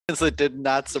So did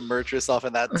not submerge yourself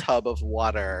in that tub of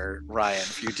water, Ryan,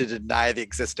 for you to deny the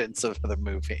existence of the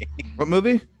movie. What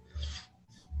movie?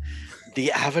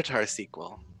 The Avatar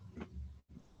sequel.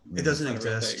 It doesn't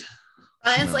exist.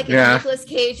 Ryan's like, if Yeah. Nicolas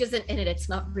Cage isn't in it, it's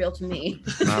not real to me.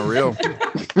 Not real.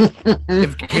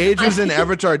 If Cage was in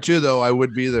Avatar 2, though, I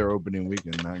would be there opening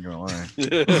weekend. Not gonna lie.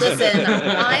 Listen,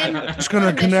 I'm Just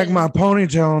gonna connect my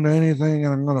ponytail into anything,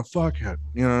 and I'm gonna fuck it.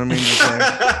 You know what I mean? Just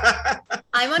like,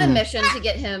 I'm on a mission to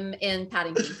get him in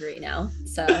Paddington 3 now.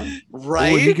 So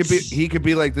Right? oh, he could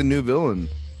be like the new villain.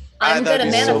 I'm that'd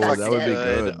gonna be so manifest that would be it.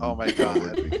 good. Oh my That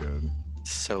would god. be good.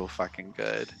 So fucking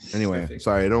good. Anyway, Perfect.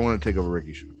 sorry, I don't want to take over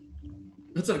Ricky's show.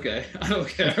 That's okay. I don't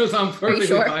care. I'm perfectly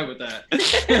sure? fine with that.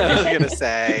 I was gonna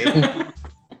say.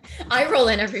 I roll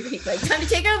in every week, like, time to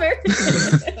take over.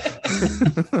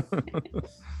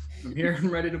 I'm here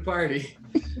and ready to party.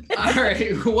 All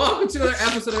right. Welcome to another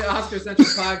episode of the Oscar Central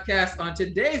Podcast. On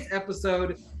today's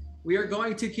episode, we are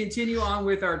going to continue on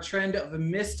with our trend of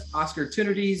missed Oscar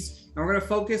opportunities, and we're going to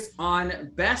focus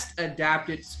on Best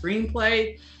Adapted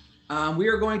Screenplay. We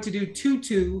are going to do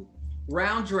two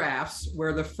round drafts,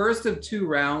 where the first of 2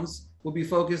 rounds will be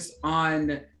focused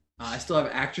on I still have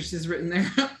actresses written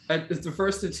there. The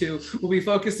first of 2 will be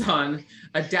focused on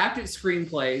adapted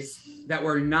screenplays that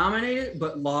were nominated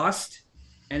but lost.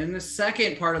 And in the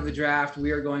second part of the draft, we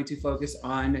are going to focus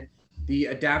on the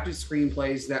adapted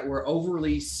screenplays that were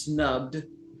overly snubbed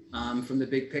from the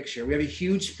big picture. We have a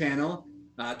huge panel.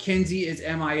 Kenzie is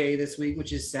MIA this week,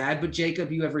 which is sad. But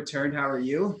Jacob, you have returned. How are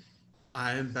you?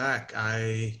 I am back.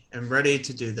 I am ready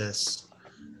to do this.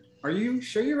 Are you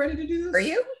sure you're ready to do this? Are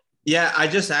you? Yeah, I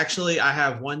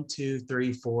have 1, 2,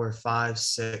 3, 4, 5,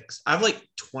 6. I have like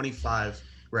 25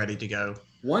 ready to go.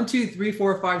 1, 2, 3,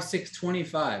 4, 5, 6,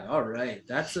 25. All right.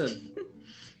 That's a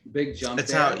big jump.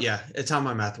 It's there. it's how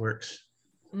my math works.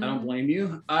 I don't blame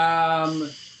you.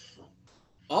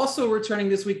 Also returning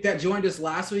this week, that joined us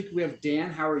last week, we have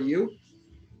Dan. How are you?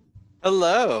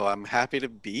 Hello, I'm happy to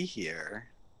be here.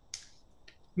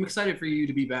 I'm excited for you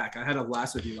to be back. I had a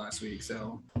blast with you last week,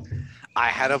 so. I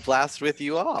had a blast with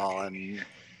you all, and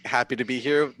happy to be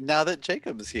here now that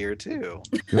Jacob's here too.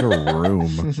 Get a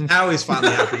room. Now he's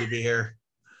finally happy to be here.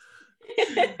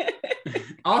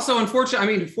 Also,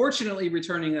 fortunately,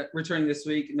 returning this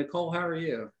week, Nicole. How are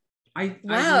you?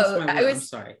 Wow, I'm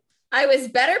sorry. I was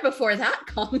better before that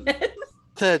comment.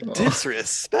 The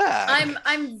disrespect.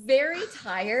 I'm very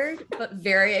tired, but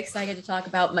very excited to talk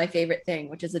about my favorite thing,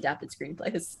 which is adapted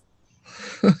screenplays.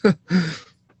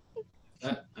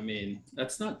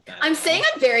 That's not bad. I'm saying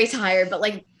I'm very tired, but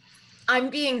like I'm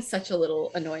being such a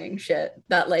little annoying shit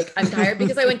that like I'm tired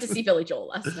because I went to see Billy Joel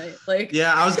last night. Like,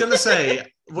 Yeah, I was gonna say,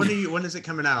 when is it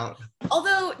coming out?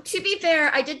 although to be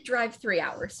fair, I did drive 3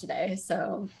 hours today,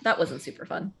 so that wasn't super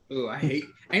fun. Ooh, I hate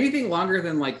anything longer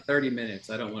than like 30 minutes.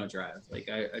 I don't want to drive. Like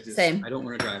I just Same. I don't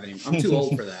want to drive anymore. I'm too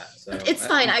old for that. So It's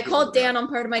fine. I called Dan on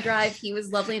part of my drive. He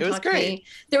was lovely and It was talked to great. me.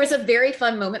 There was a very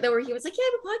fun moment though where he was like, "Yeah,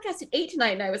 I have a podcast at 8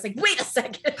 tonight," and I was like, "Wait a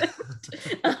second."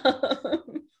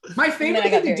 My And favorite then I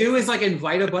got thing to very do is like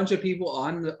invite a bunch of people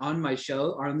on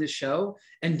this show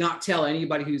and not tell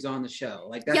anybody who's on the show.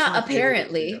 Like that's Yeah, my favorite thing to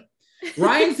apparently. do.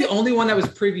 Ryan's the only one that was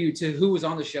privy to who was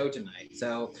on the show tonight.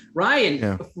 So Ryan,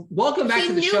 Yeah. welcome back He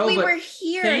to the knew show. we but were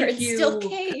here thank and still you.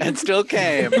 came. And still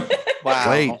came. Wow.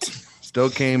 Late. Still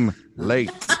came late.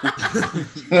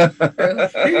 he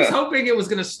was hoping it was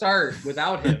going to start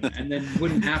without him and then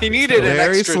wouldn't happen. He needed an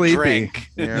Very extra sleepy. drink.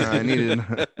 Yeah,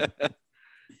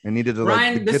 I needed to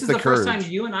Ryan, like this get is the the first courage.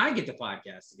 time you and I get to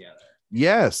podcast together.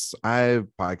 Yes, I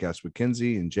podcast with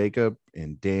Kinsey and Jacob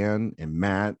and Dan and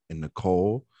Matt and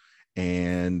Nicole,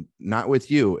 and not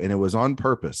with you. And it was on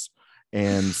purpose.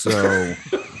 And so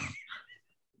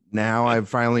now I'm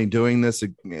finally doing this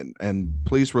again. And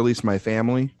please release my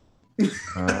family,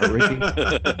 Ricky.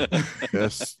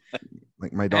 Yes,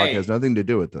 like my dog Hey. has nothing to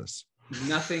do with this.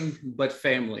 Nothing but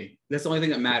family. That's the only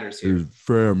thing that matters here. It's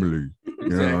family. You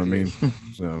know what I mean?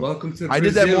 So Welcome to I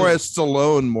did that Brazil. more as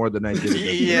Stallone more than I did.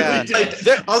 as- Yeah. Really did.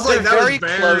 They're, I was like, they're that was very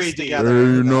very close deep. together.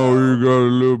 Hey, you know, you got a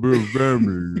little bit of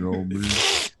family, you know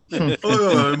me.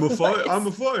 Oh, I'm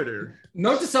a fighter.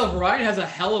 Note to self, Ryan has a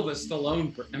hell of a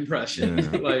Stallone impression. Yeah.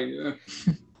 like, It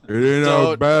ain't how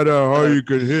Don't- bad how you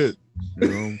could hit. You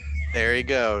know? There he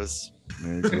goes.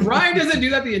 if Ryan doesn't do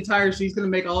that the entire show, he's going to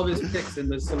make all of his picks in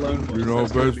the Stallone voice. You know,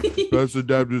 That's gonna be- best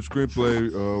adapted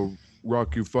screenplay,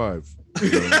 Rocky 5.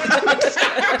 You know?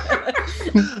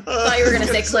 Thought you were gonna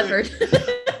say Clifford.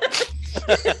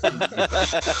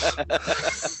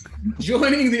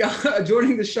 joining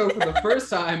the show for the first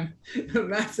time,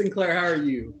 Matt Sinclair. How are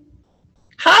you?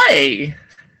 Hi.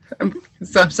 I'm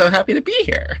so happy to be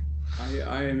here. I'm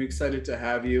I am excited to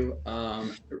have you.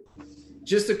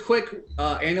 Just a quick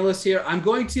analyst here. I'm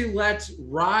going to let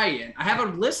Ryan. I have a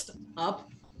list up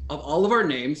of all of our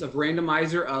names of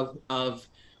randomizer of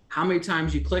how many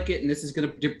times you click it, and this is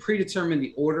going to predetermine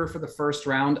the order for the first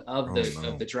round of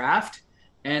the draft.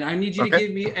 And I need you to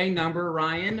give me a number,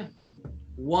 Ryan,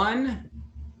 1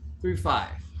 through 5.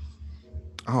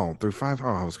 Oh, through 5. Oh,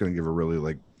 I was going to give a really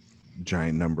like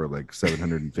giant number, like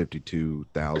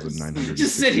 752,900.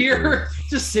 Just sit here for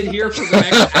the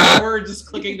next hour, just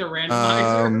clicking the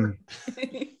randomizer.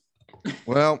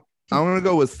 Well, I'm going to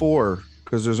go with 4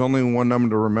 because there's only one number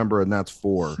to remember, and that's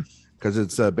 4. Because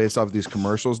it's based off these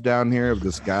commercials down here of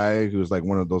this guy who's like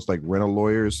one of those like rental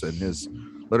lawyers, and his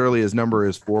number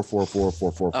is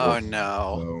 44444. Oh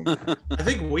no! So, I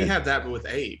think we have that with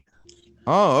 8.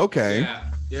 oh, okay.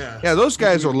 Yeah. Those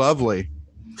guys are lovely.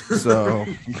 So,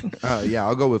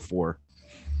 I'll go with 4.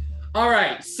 All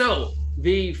right. So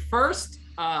the first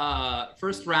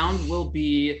round will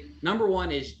be number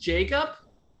 1 is Jacob.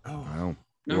 Oh, Wow.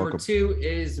 Number 2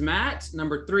 is Matt.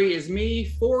 Number 3 is me.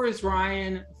 4 is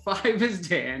Ryan. 5 is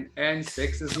Dan, and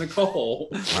 6 is Nicole.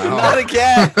 Wow. Not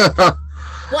again. Well,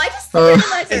 I just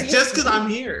realized it's just because I'm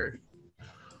here.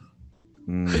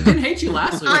 I didn't hate you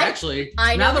last week, actually.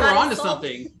 I know now that how we're to on to solve-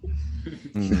 something.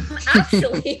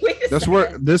 Actually, wait a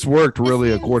second. This worked really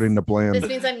means- according to plan. This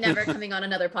means I'm never coming on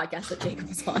another podcast that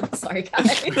Jacob's on. Sorry,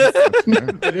 guys.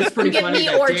 It is You pretty get funny me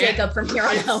that or Dan, Jacob from here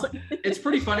on out. It's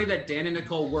pretty funny that Dan and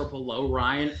Nicole were below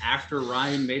Ryan after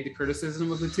Ryan made the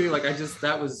criticism of the two. Like that's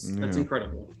Yeah.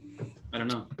 incredible. I don't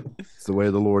know. It's the way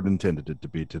the Lord intended it to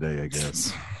be today, I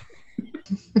guess.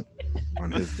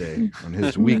 On his day, on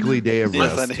his weekly day of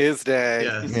Yes, on rest. his day.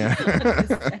 Yes.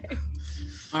 Yeah.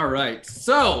 All right.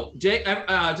 So, Jake,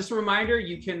 just a reminder: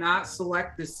 you cannot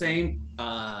select the same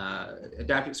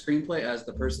adapted screenplay as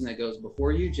the person that goes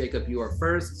before you. Jacob, you are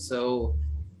first. So,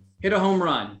 hit a home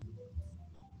run.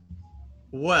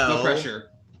 Well, No pressure.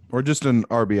 Or just an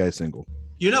RBI single.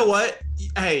 You know what?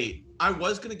 Hey, I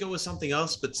was gonna go with something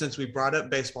else, but since we brought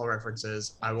up baseball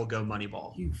references, I will go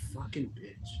Moneyball. You fucking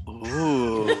bitch.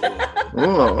 Ooh,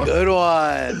 Oh. good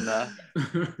one.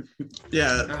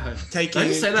 Yeah, God. taking, Did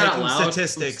you say that out taking loud?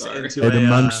 statistics I'm sorry. into a,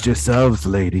 yourselves,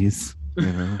 ladies.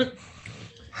 You know?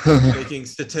 making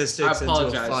statistics I into a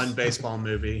apologize. fun baseball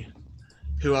movie.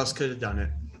 Who else could have done it?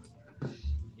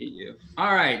 Hate you.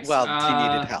 All right. Well,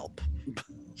 he needed help.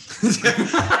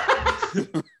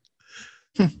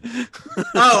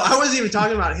 Oh, I wasn't even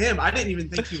talking about him. I didn't even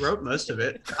think he wrote most of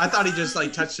it. I thought he just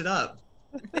like touched it up.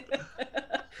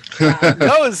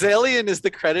 No, Zalian is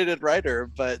the credited writer,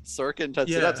 but Sorkin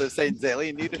touched it Yeah. up. So saying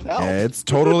Zalian needed help. Yeah, it's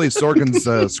totally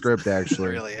Sorkin's script, It actually.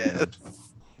 really is.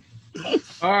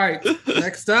 All right.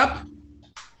 Next up,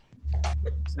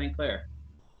 St. Clair.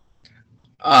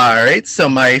 All right, so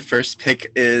my first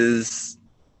pick is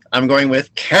I'm going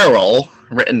with Carol,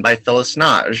 written by Phyllis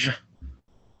Nage.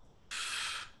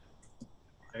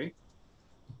 Okay.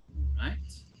 All right.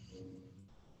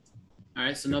 All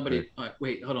right. So nobody.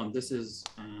 Wait. Hold on. This is.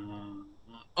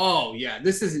 Oh yeah,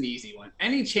 this is an easy one.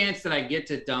 Any chance that I get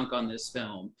to dunk on this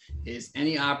film is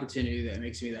any opportunity that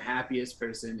makes me the happiest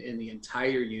person in the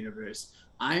entire universe.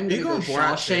 I'm gonna You go going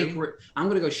Borat Shawshank. too? I'm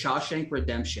gonna go Shawshank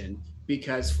Redemption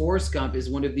because Forrest Gump is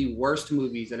one of the worst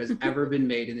movies that has ever been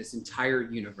made in this entire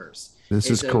universe. This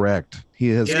It's is a correct. He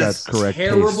has Yes, got correct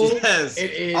terrible. taste. Yes.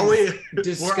 It is Are we- we're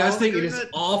disgusting. all It doing is it?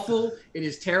 awful. It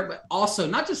is terrible. Also,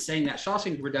 not just saying that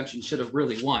Shawshank Redemption should have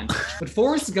really won, but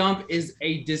Forrest Gump is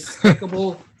a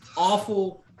despicable,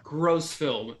 awful, gross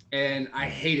film, and I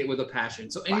hate it with a passion.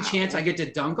 So any chance I get to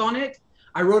dunk on it,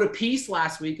 I wrote a piece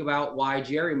last week about why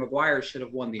Jerry Maguire should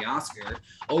have won the Oscar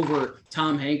over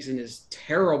Tom Hanks in his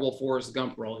terrible Forrest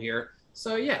Gump role here.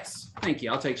 So yes, thank you.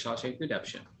 I'll take Shawshank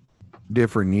Redemption.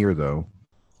 Different year, though.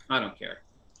 I don't care.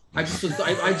 I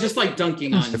just like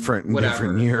dunking on Different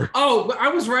whatever. year. Oh, but I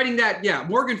was writing that. Yeah,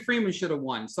 Morgan Freeman should have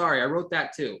won. Sorry, I wrote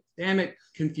that too. Damn it,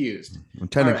 confused. Well,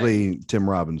 technically, Tim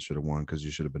Robbins should have won because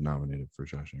you should have been nominated for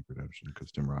Shawshank Redemption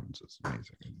because Tim Robbins is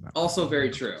amazing. Also very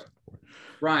true.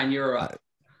 Ryan, you're up.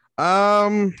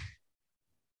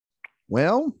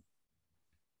 Well,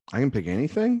 I can pick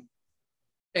anything.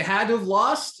 It had to have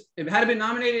lost. It had to been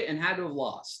nominated and had to have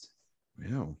lost.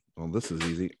 Yeah. Well, this is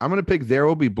easy. I'm gonna pick There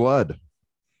Will Be Blood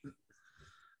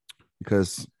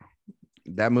because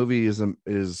that movie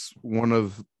is one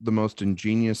of the most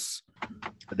ingenious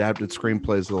adapted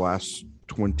screenplays of the last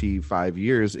 25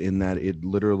 years in that it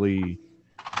literally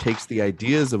takes the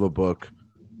ideas of a book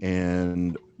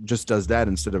and just does that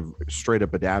instead of straight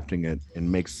up adapting it and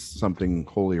makes something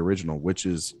wholly original, which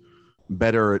is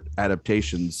better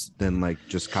adaptations than like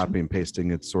just copy and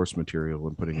pasting its source material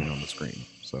and putting it on the screen.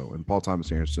 So, and Paul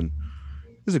Thomas Anderson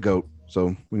is a goat.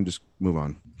 So we can just move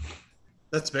on.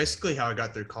 That's basically how I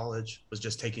got through college, was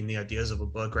just taking the ideas of a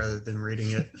book rather than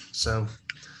reading it. So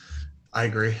I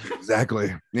agree.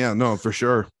 Exactly. Yeah, no, for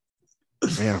sure.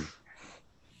 Yeah.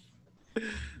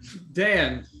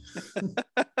 Dan.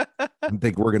 I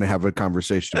think we're going to have a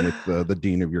conversation with the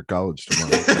dean of your college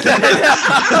tomorrow.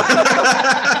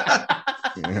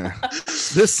 Yeah.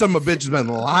 This son of a bitch has been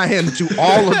lying to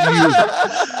all of you.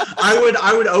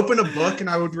 I would open a book and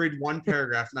I would read one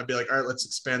paragraph and I'd be like, all right, let's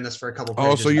expand this for a couple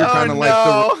pages. Oh, so you're kind of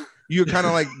no. you're kind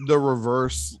of like the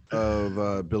reverse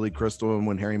of Billy Crystal and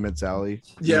When Harry Met Sally.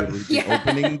 Yep. You would read the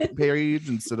opening page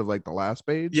instead of like the last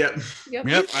page. Yep.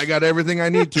 Yep, I got everything I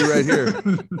need to right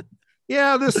here.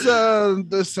 Yeah, this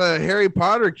Harry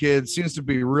Potter kid seems to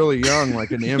be really young,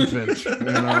 like an infant. You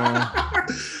know,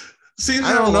 Seems to I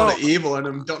have a don't lot of know. evil in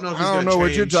him. Don't know if he's I don't gonna know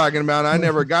what you're change. talking about. I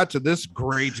never got to this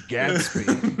Great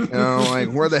Gatsby. You know,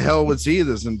 like where the hell was he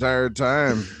this entire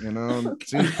time? You know, it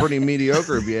seems pretty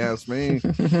mediocre if you ask me.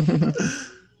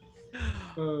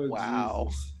 Oh, Wow.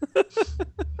 Jesus.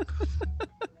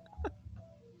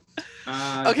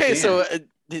 Okay, Dan. so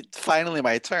it's finally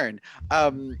my turn.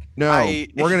 No, I-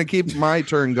 we're gonna keep my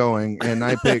turn going, and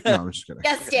I pick. No, I'm just kidding.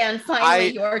 Yes, Dan,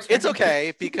 finally your turn. It's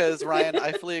okay because Ryan,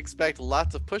 I fully expect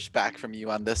lots of pushback from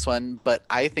you on this one, but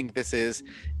I think this is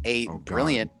a Oh, God.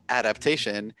 brilliant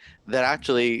adaptation that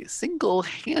actually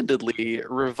single-handedly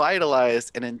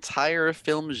revitalized an entire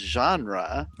film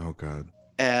genre, Oh God.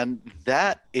 and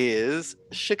that is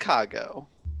Chicago.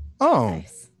 Oh.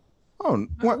 Nice. Oh.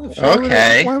 What?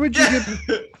 Okay. Why would you get?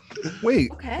 Wait.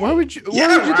 Okay. Why would you? Yeah,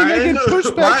 Why would you think I Ryan. get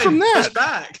pushback Ryan, from that? push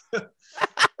back.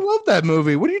 I love that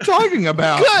movie. What are you talking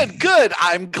about? Good.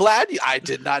 I'm glad you. I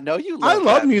did not know you. I loved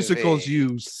love that musicals, movie.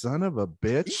 you son of a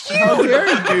bitch. How dare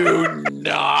you? Do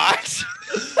not.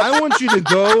 I want you to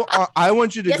go. I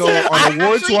want you to Yes, go it is. on Actually, in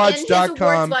his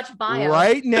awardswatch.com Awards Watch bio.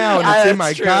 right now, and Yeah, it's in that's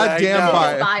my true, I goddamn know.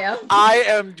 bio. bio. I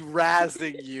am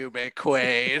razzing you,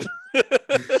 McQuaid.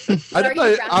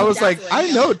 I was like,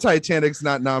 I know Titanic's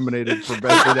not nominated for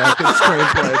Best Adapted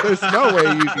Screenplay. There's no way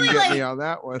you can get me on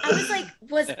that one. I was like,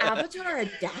 was Avatar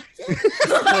adapted?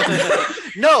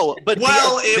 No, but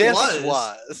Well, this it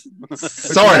was.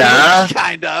 Sorta.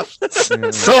 Kind of.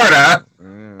 Sorta.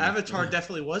 Yeah. Avatar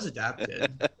definitely was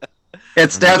adapted.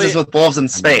 It's Dances with Wolves in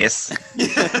Space.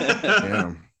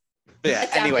 Yeah. Yeah.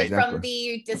 Adapted Anyway. Exactly. from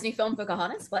the Disney film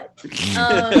Pocahontas. What?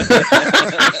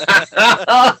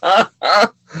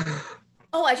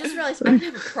 Oh, I just realized I don't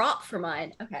have a prop for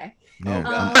mine. Okay. Yeah.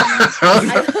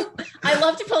 I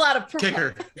love to pull out a prop.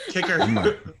 Kicker.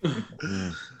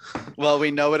 Yeah. Well,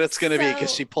 we know what it's going to be because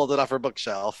So- she pulled it off her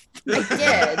bookshelf.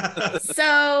 I did.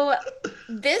 So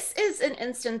this is an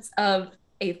instance of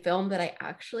a film that I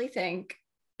actually think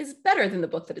is better than the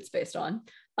book that it's based on.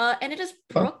 And it is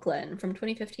Brooklyn from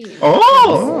 2015.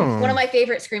 Oh. One of my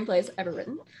favorite screenplays ever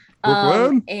written.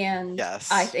 Brooklyn? And Yes.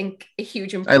 I think a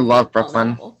huge I improvement love on the Brooklyn.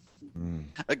 novel. Mm.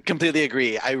 I completely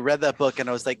agree. I read that book and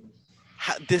I was like,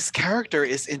 this character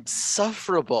is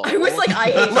insufferable. I was like,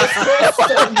 I hate this girl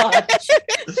so much.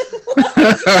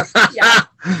 Yeah.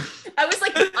 I was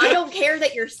like, I don't care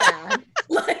that you're sad.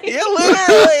 Like, Yeah,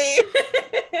 literally.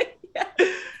 Yeah.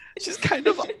 She's kind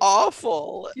of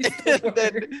awful. She's the And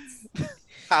then worst.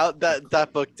 how that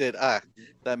book did that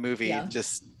movie Yeah.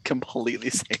 just completely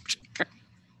saved her.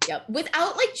 Yeah,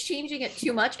 without like changing it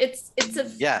too much, it's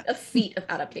a feat of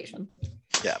adaptation.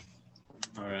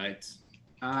 All right.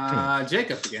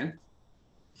 Jacob again.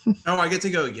 Oh, I get to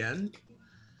go again.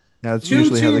 That's Two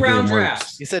usually how the round game works.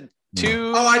 drafts. You said Yeah.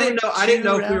 two. Oh, I didn't know. I didn't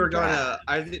know if we were two-round gonna.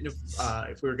 I didn't know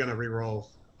if we were gonna re-roll.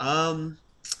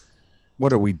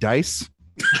 What are we, dice?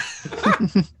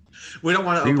 We don't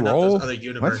want to open up Re-roll? those other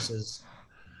universes.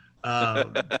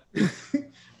 Ryan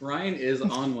is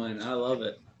on one. I love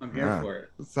it. I'm here Yeah. for it.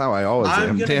 That's how I always I'm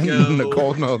am. gonna Dan go-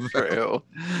 Nicole knows. True.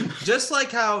 Just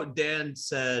like how Dan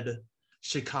said,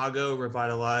 Chicago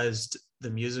revitalized the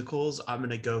musicals. I'm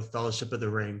gonna go Fellowship of the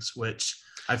Rings, which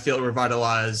I feel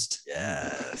revitalized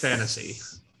Yes. fantasy.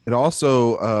 It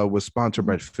also was sponsored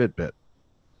by Fitbit.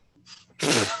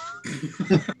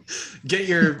 Get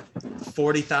your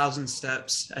 40,000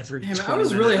 steps every. Damn, I 20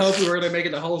 was really minutes. hoping we were going to make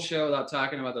it the whole show without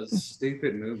talking about those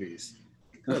stupid movies.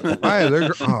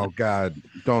 Oh God!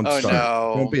 Don't Oh start.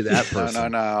 no. Don't be that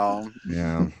person. No.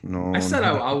 Yeah, no. I said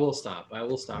I will stop. I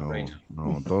will stop no, right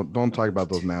now. no, don't talk about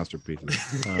those masterpieces.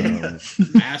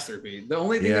 Masterpiece. The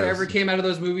only thing that Yes. ever came out of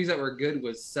those movies that were good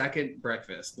was Second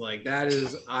Breakfast. Like that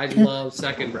is, I love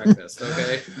Second Breakfast.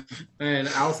 Okay, and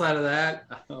outside of that,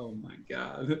 oh my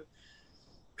god.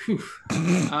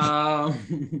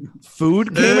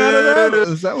 Food came out of that?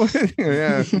 Is that what?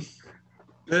 Yeah.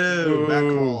 Boo,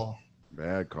 bad call.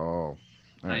 Bad call.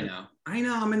 All I right. know.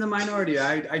 I'm in the minority.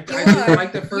 I You really are.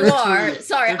 like the first You are. two.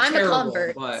 Sorry, They're I'm terrible, a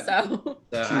convert. but- So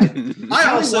I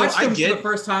I also watched them for get the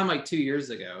first time like 2 years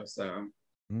ago. So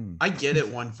Mm. I get it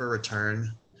one for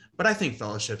Return, but I think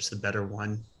Fellowship's the better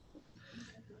one.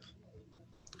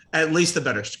 At least the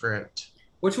better script.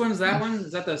 which one's that one?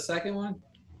 Is that the second one?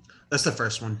 That's the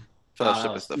first one.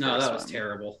 Fellowship is the no, first that was one.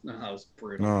 terrible. No, that was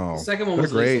brutal. No, The second one they're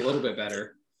was at least great. a little bit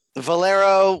better.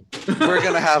 Valero, we're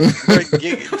gonna have.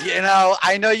 You know,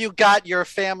 I know you got your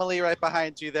family right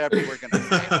behind you there, but we're gonna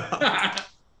fight.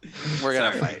 We're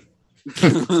gonna Sorry. fight.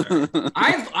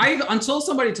 I until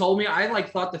somebody told me, I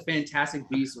like thought the Fantastic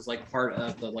Beast was like part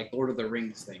of the like Lord of the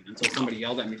Rings thing until somebody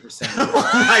yelled at me for saying Oh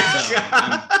my So,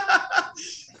 god.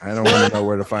 I don't want to know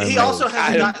where to find He those. also I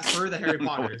hasn't don't gotten through the Harry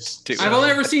Potters. Dude. I've only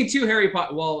ever seen two Harry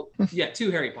Potter. Well, yeah,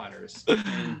 two Harry Potters.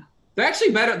 And they're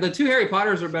actually better. The two Harry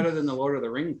Potters are better than the Lord of the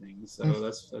Ring thing, so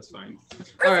that's fine.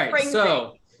 All right, Ring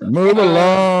so Move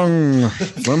along.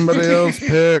 Somebody else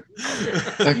pick.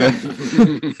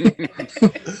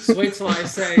 so wait till I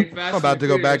say. I'm about to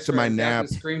go back to my nap.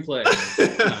 Screenplay.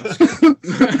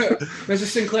 Mr.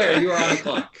 Sinclair, you are on the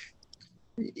clock.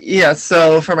 Yeah,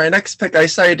 so for my next pick, I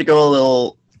decided to go a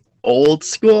little old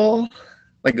school,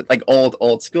 like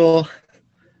old school,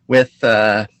 with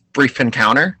Brief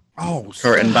Encounter, Oh,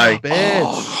 written by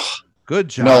bitch. Good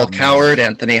job. Noel man. Coward,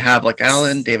 Anthony Havelock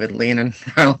Allen, David Lean, and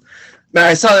now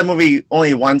I saw that movie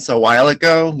only once a while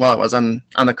ago while it was on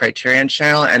the Criterion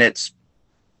Channel, and it's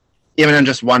even in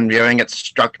just one viewing, it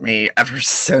struck me ever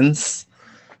since.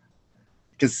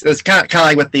 Because it's kind of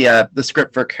like with the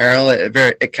script for Carol,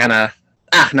 it kind of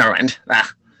never mind.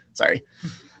 Sorry.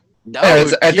 No, I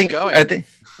keep think going. I think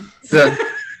so.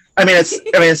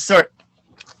 It's sort.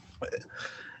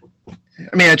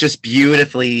 I mean, it just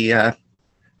beautifully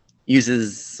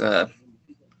uses or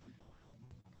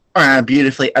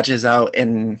beautifully etches out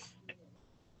in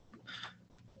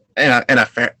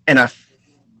a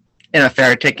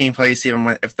fair taking place,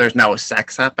 even if there's no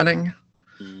sex happening.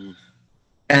 Mm.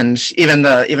 And even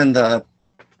if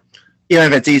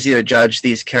it's easy to judge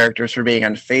these characters for being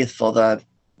unfaithful,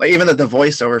 even the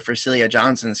voiceover for Celia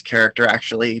Johnson's character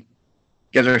actually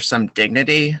gives her some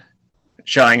dignity,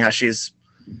 showing how she's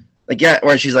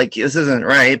where she's like, this isn't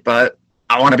right, but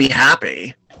I want to be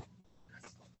happy.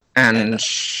 And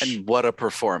what a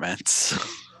performance!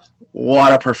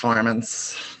 what a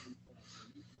performance!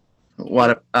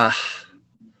 What a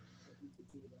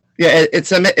yeah,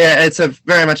 it's a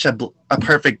very much a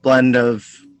perfect blend of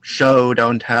show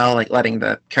don't tell, like letting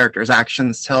the characters'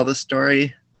 actions tell the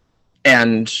story,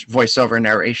 and voiceover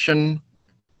narration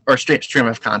or stream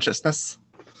of consciousness.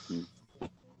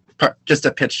 Just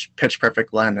a pitch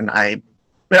perfect blend, and I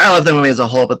love the movie as a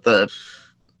whole, but the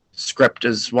script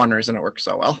is one reason it works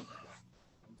so well.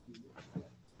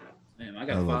 Man, I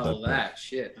gotta I love follow that that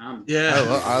shit.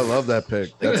 Yeah. I love that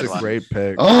pick. That's a great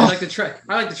pick. I Oh, like to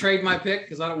trade my pick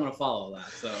because I don't want to follow that.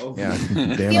 So Yeah.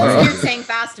 Damn feels right. weird saying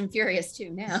Fast and Furious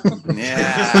too now.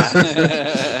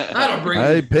 Yeah. I don't bring.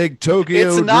 I picked Tokyo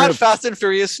It's not Drift. Fast and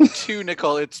Furious 2,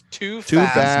 Nicole. It's too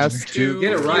fast, too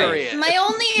get it right. furious. My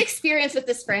only experience with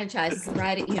this franchise is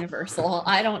ride at Universal.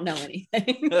 I don't know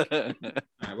anything. All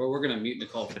right, well, we're gonna mute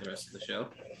Nicole for the rest of the show.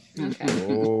 Okay.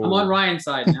 Oh. I'm on Ryan's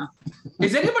side now.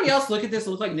 Does anybody else look at this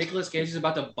and look like Nicolas Cage is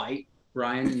about to bite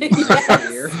Ryan in the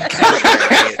ear?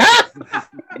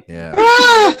 Yeah.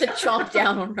 To chomp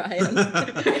down on Ryan.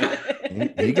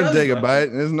 He can take a bite.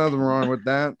 There's nothing wrong with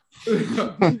that.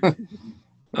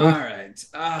 All right.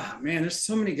 Man, there's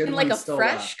so many good In ones like a still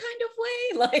fresh kind of way.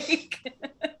 Like,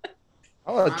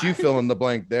 I'll let you fill in the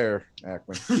blank there,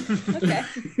 Ackman. okay.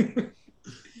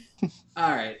 All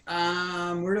right.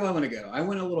 Where do I want to go? I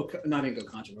went a little, not even go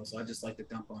controversial. I just like to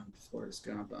dump on Forrest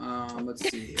Gump. Let's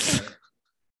see.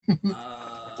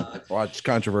 Watch,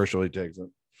 controversially takes it.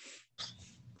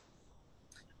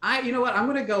 You know what? I'm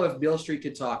gonna go if Beale Street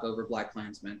Could Talk over Black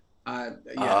Klansman. Yes.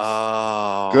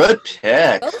 Oh, good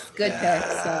pick. Both good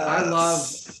picks. So.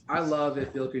 I love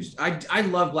if Beale Street. I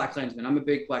love Black Klansman. I'm a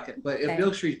big Black, but if Okay.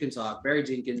 Beale Street Can Talk, Barry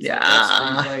Jenkins, Yeah.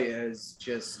 that screenplay is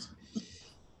just,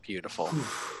 beautiful.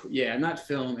 yeah, and that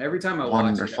film. Every time I watch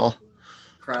Wonderful. it,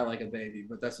 I cry like a baby.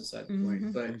 But that's beside the point.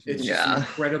 Mhm. But it's just Yeah. an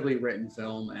incredibly written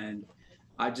film, and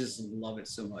I just love it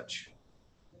so much.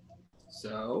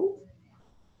 So,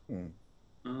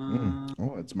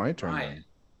 Oh, it's my turn. Ryan.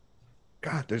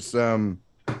 God, there's well,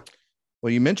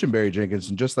 you mentioned Barry Jenkins,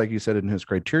 and just like you said in his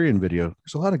Criterion video,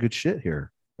 there's a lot of good shit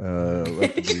here.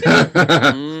 Left to be-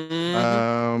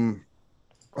 Mm.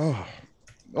 a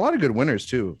lot of good winners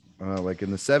too. like in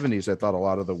the 70s, I thought a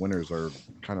lot of the winners are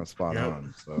kind of spot Yep.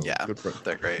 on. So Yeah,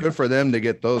 they're great. good for them to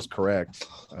get those correct.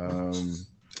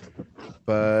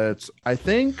 But I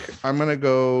think I'm gonna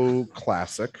go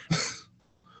classic,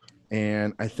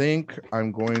 and I think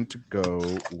I'm going to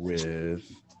go with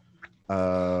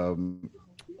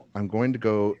I'm going to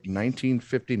go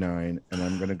 1959, and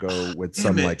I'm going to go with Damn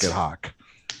Some it. Like It Hot.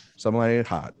 Some Like It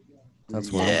Hot. That's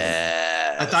what.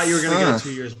 Yeah. I thought you were gonna go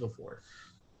 2 years before.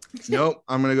 Nope.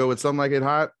 I'm going to go with Some Like It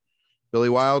Hot. Billy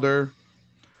Wilder.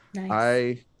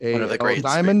 Nice. One of the great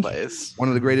Diamond. screenplays. One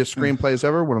of the greatest screenplays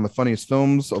ever. One of the funniest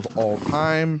films of all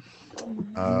time.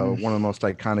 One of the most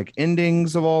iconic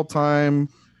endings of all time.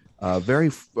 Very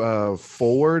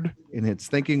forward in its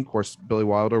thinking. Of course, Billy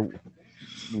Wilder,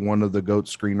 one of the GOAT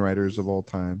screenwriters of all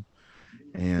time.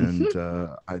 And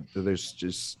there's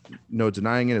just no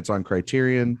denying it. It's on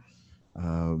Criterion.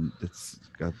 It's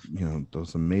got,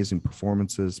 those amazing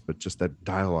performances, but just that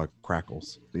dialogue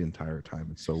crackles the entire time.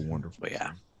 It's so wonderful. But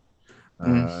yeah.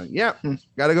 Yeah,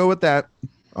 gotta go with that.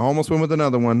 I almost went with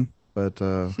another one, but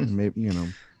maybe,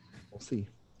 we'll see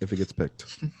if it gets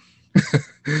picked.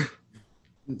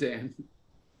 Dan.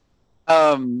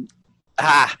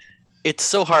 It's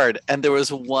so hard. And there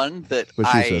was one that What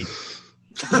she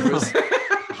said. there was,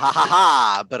 ha ha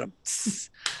ha, but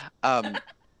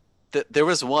there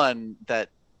was one that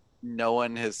no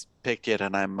one has picked yet,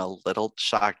 and I'm a little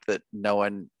shocked that no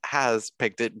one has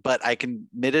picked it, but I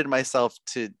committed myself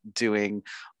to doing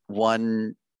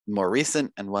one more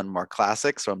recent and one more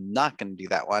classic, so I'm not going to do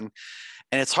that one.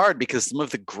 And it's hard because some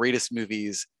of the greatest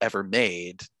movies ever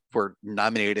made were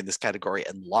nominated in this category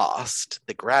and lost.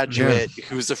 The Graduate,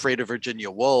 Who's Afraid of Virginia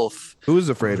Woolf, Who's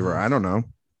afraid of her? I don't know.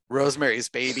 Rosemary's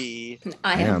Baby,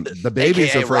 I am. Man, the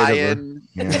baby's AKA afraid Ryan.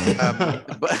 of her. Yeah.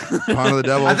 But Pawn of the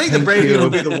Devil. I think the Ken Brady Cube.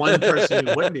 would be the one person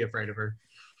who wouldn't be afraid of her.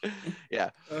 Yeah.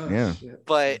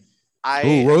 but I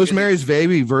Ooh, Rosemary's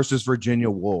Baby versus Virginia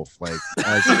Woolf. Like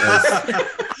as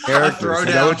characters.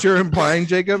 Is that what you're implying,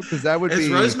 Jacob? Because that would Is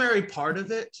be Rosemary part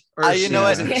of it, or You know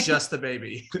is what? it just the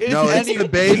baby? no, it's the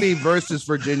baby versus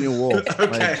Virginia Woolf. Like,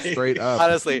 Okay. straight up.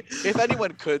 Honestly, if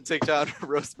anyone could take down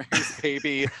Rosemary's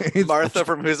Baby, Martha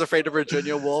from Who's Afraid of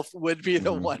Virginia Woolf would be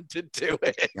the one to do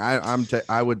it.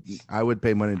 I would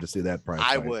pay money to see that price.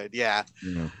 I fight. would, yeah.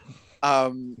 You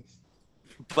know.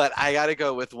 But I gotta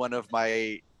go with one of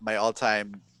my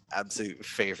all-time absolute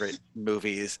favorite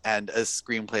movies and a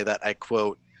screenplay that I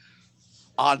quote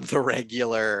on the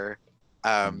regular.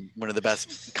 One of the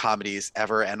best comedies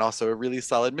ever, and also a really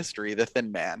solid mystery, The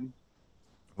Thin Man.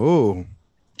 Oh,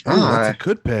 that's a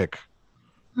good pick.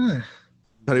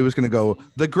 Thought he was going to go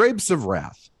The Grapes of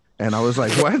Wrath, and I was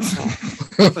like, "What?"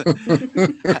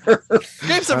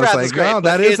 Grapes I of was Wrath like, is great. "No,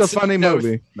 but that is a it's funny no-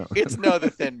 movie." No. It's no The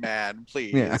Thin Man,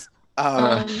 please. Yeah.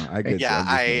 I get Yeah, you. I'm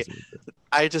just messing with you.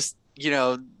 I just,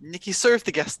 Nikki, serve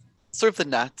the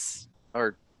nuts,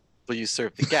 or will you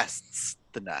serve the guests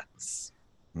the nuts?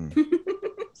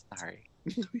 Sorry.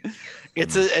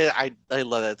 I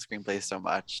love that screenplay so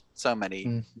much. So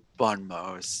many bon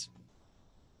mots.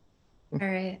 All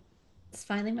right. It's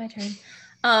finally my turn.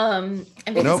 And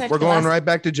because Nope, I we're going last- right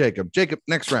back to Jacob. Jacob,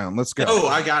 next round. Let's go. Oh,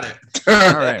 I got it.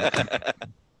 All right.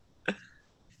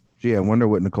 Gee, I wonder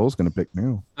what Nicole's going to pick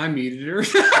now. I muted her.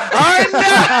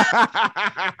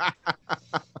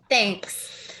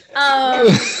 Thanks.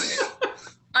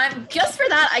 I'm just for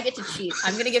that I get to cheat.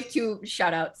 I'm gonna give 2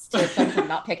 shout outs to films I'm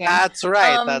not picking. That's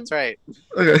right. Um, That's right.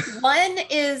 Okay. One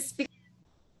is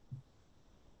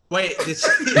Wait,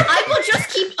 I will just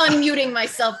keep unmuting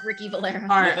myself, Ricky Valera.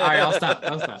 All right, I'll stop.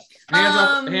 Hands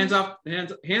up, hands up,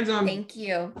 hands on. Thank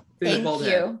you. Philip Thank Baldwin.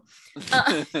 you.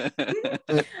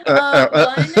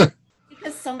 One,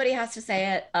 because somebody has to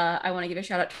say it, I want to give a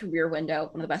shout out to Rear Window,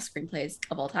 one of the best screenplays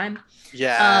of all time.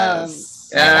 Yes.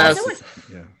 I Yes. also want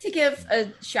Yeah. to give a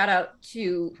shout out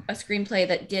to a screenplay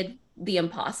that did the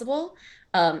impossible,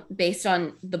 based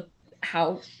on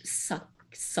how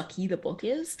sucky the book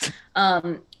is,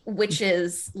 which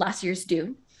is last year's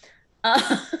Dune.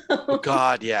 Oh,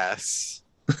 God, yes.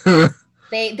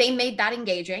 They made that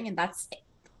engaging, and that's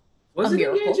Was a it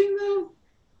miracle. engaging though?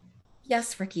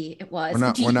 yes, Ricky, it was. We're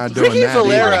not Do doing Ricky that.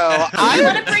 Valero. either. you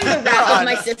want to bring the wrath of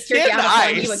my sister Thin down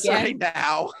upon you ice again? right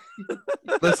now.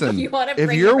 Listen, You want to if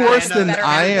bring you're the wrath worse of than better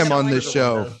I am American on Idol? this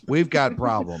show, we've got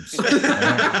problems. All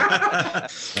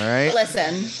right.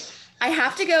 Listen, I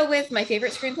have to go with my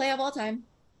favorite screenplay of all time,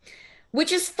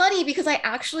 which is funny because I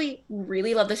actually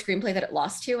really love the screenplay that it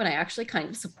lost to, and I actually kind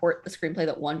of support the screenplay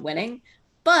that won winning,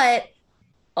 but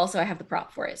also I have the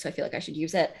prop for it, so I feel like I should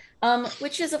use it,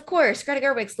 which is, of course, Greta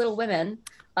Gerwig's Little Women.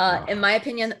 In my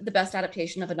opinion, the best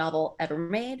adaptation of a novel ever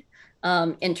made,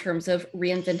 in terms of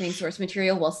reinventing source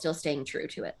material while still staying true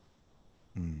to it.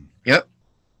 Yep.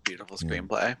 Beautiful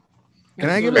screenplay. Can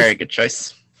I give Very good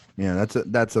choice. Yeah,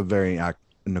 that's a very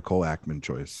Nicole Ackman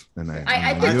choice, and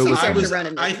I knew picked it was Saoirse coming.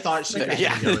 Ronan. I thought she Okay.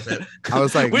 could go with it. I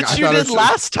was like, Which I you thought did it-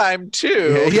 last time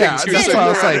too. Yeah, Thanks to that's why I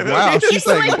was like, Saoirse wow, Ronan. she's It's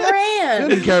my like, brand.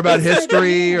 didn't care about It's my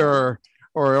history brand.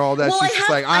 or all that. Well, She's I just have-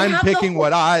 like, I I'm have the picking whole-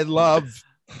 what I love.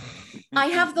 I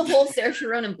have the whole Saoirse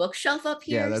Ronan bookshelf up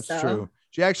here. Yeah, that's so. true.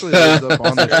 She actually lives up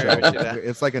on the True, shelf. she does.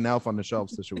 It's like an elf on the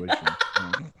shelf situation. Yeah.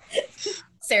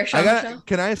 Saoirse I Ronan.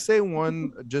 can I say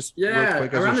one just real Yeah,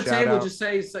 quick as around a the shout table, out? just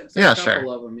say Yeah, a couple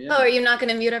sure. of them. Yeah. Oh, are you not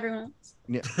going to mute everyone else?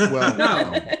 Yeah.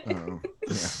 Well,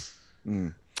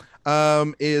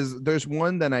 No. is there's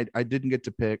one that I didn't get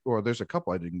to pick, or there's a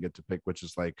couple I didn't get to pick, which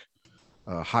is like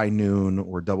High Noon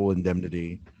or Double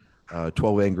Indemnity,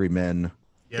 12 Angry Men,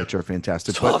 Yep. which are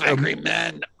fantastic. 12 But, Angry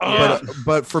Men.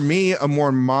 but for me, a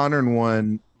more modern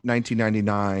one,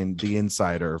 1999, The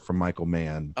Insider from Michael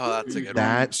Mann. Oh, that's a good one.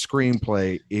 That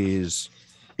screenplay is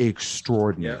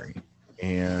extraordinary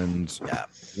and Yeah.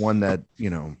 one that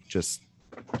just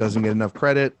doesn't get enough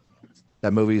credit.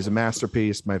 That movie is a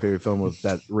masterpiece, my favorite film of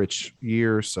that rich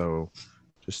year, so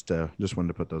just wanted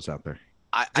to put those out there.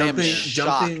 I am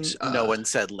Jumping, shocked no one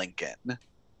said Lincoln.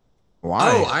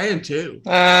 Why? Oh, I am too.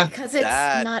 Because it's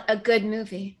That- not a good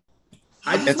movie.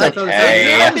 It's thought that was-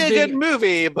 okay. It that might be was a good being-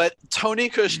 movie, but Tony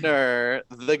Kushner,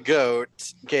 the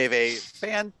GOAT, gave a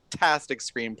fantastic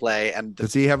screenplay, and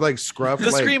Does he have like scruff?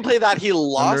 the like, screenplay that he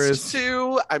lost his-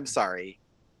 to, I'm sorry,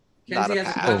 not Kenzie a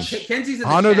has pass. Kenzie's in the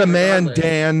honor chat the man, regardless.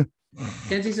 Dan.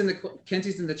 Kenzie's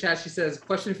in the chat. She says,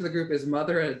 "Question for the group: Is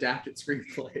Mother an adapted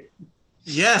screenplay?"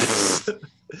 Yes.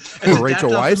 For Rachel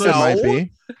Weisz, it might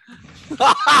be.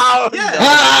 Oh, Yeah.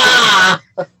 Ah!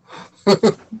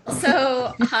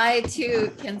 So, hi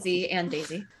to Kenzie and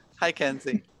Daisy. Hi,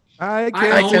 Kenzie. I I can't.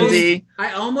 Hi, almost- Kenzie.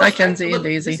 I almost. Hi, Kenzie and look,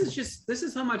 Daisy. This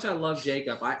is how much I love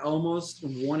Jacob. I almost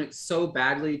wanted so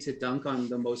badly to dunk on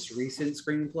the most recent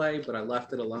screenplay, but I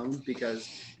left it alone because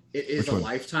it is Which a one?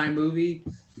 Lifetime movie.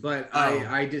 But Oh.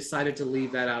 I decided to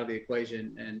leave that out of the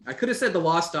equation, and I could have said The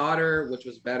Lost Daughter, which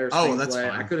was better. Oh, that's screenplay.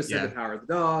 fine. I could have said Yeah. The Power of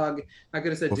the Dog. I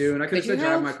could have said Well, Dune. I could have Could said you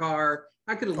Drive have? My Car.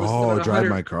 I could have listed Oh, about drive 100.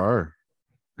 my car.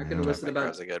 I could have listed Drive My Car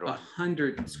about is a good one.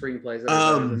 100 screenplays that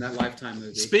are better than that Lifetime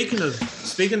movie. Speaking of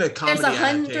comedy, There's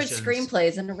 100 adaptations,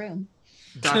 screenplays in a room.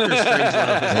 Doctor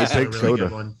Strangelove Hey, is also a Big really Soda.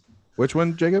 good one. Which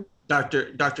one, Jacob? Doctor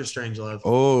Strangelove.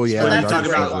 Oh yeah, So When you that's talk a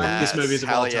about great one. greatest movies of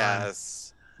Hell all time.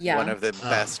 yes. Yeah. One of the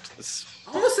best.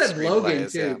 I almost said Logan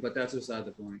screenplays, too, yeah. but that's beside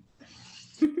the point.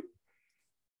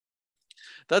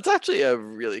 That's actually a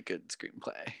really good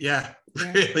screenplay. Yeah,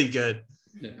 Yeah. really good.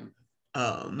 Yeah.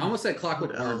 I almost said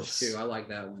Clockwork What Orange else? too. I like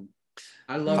that one.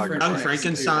 I love Clockwork Young Orange.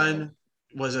 Frankenstein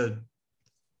was a.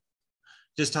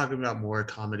 Just talking about more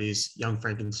comedies. Young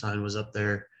Frankenstein was up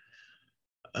there.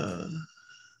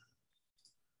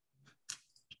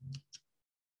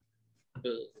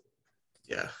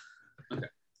 Yeah.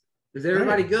 Is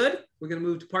everybody good? We're gonna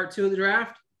move to part 2 of the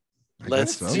draft. I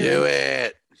Let's guess so. do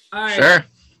it. All right, Sure.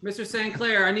 Mr. St.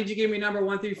 Clair, I need you to give me number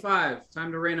 1 through 5.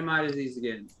 Time to randomize these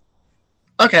again.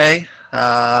 Okay.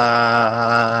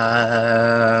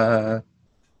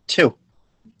 2.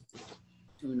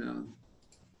 Uno.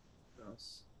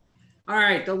 Dos. All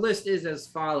right, the list is as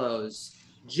follows: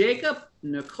 Jacob,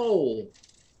 Nicole,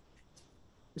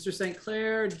 Mr. St.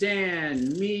 Clair, Dan,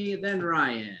 me, then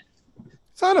Ryan.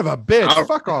 Son of a bitch! Oh.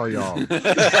 Fuck all y'all. Wow.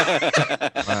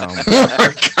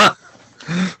 Oh, God.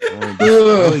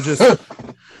 Really just Well,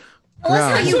 Wow.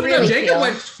 that's how you No, really Jacob feel.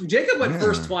 went Yeah.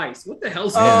 first twice. What the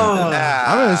hell's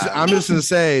I'm just gonna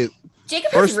say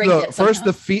Jacob has rigged it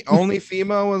somehow. only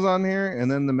female was on here, and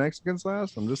then the Mexicans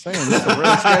last. I'm just saying, this is a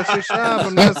real sketchy shop. Oh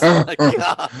my God.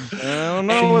 I don't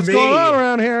know And what's me. going on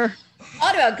around here.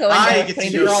 thought about going I down get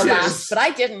putting to the do girl this. last, but I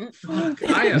didn't.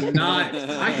 I am not.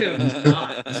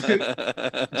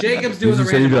 Jacob's doing the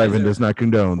City driving randomizer. does not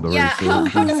condone the Yeah, race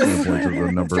how does standpoint of the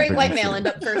a number straight of white picnics. male end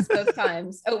up first both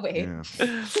times? Oh wait, Yeah.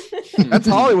 That's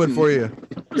Hollywood for you.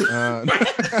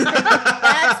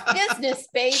 that's business,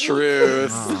 baby.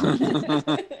 Truth.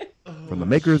 From the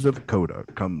makers of Coda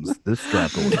comes this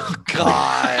strap order.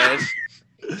 God.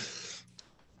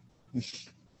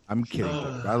 I'm kidding.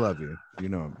 Dude. I love you. You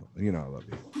know I love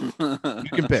you. You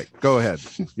can pick. Go ahead.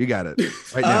 You got it.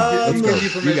 Right now. Let's Give you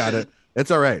go. You got permission. it.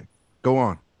 It's all right. Go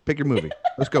on. Pick your movie.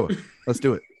 Let's go. Let's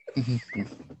do it.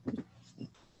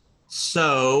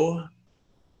 So,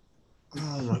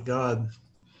 oh my God.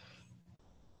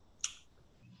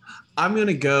 I'm going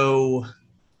to go.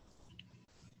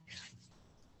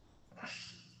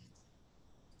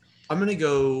 I'm going to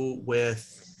go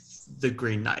with The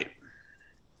Green Knight.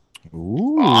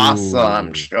 Ooh.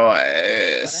 Awesome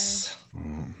choice.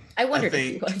 I wondered if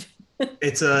think- you would.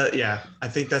 I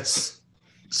think that's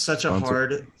such a Sponsor.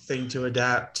 hard thing to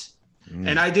adapt. Mm.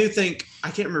 And I do think, I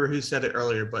can't remember who said it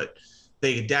earlier, but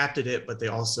they adapted it, but they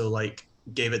also like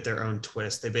gave it their own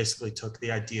twist. They basically took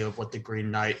the idea of what the Green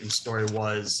Knight and story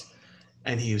was,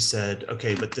 and he said,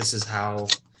 okay, but this is how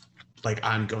like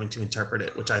I'm going to interpret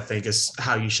it, which I think is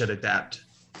how you should adapt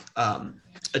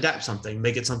something,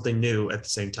 make it something new at the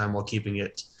same time while keeping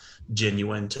it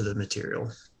genuine to the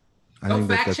material. I Don't think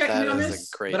that fact that's, check me that on is a this,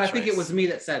 great but I think it choice. was me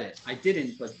that said it. I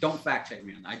didn't, but don't fact check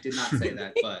me on that. I did not say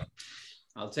that, but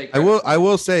I'll take. I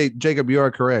will say, Jacob, you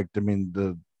are correct. I mean,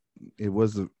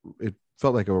 it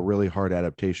felt like a really hard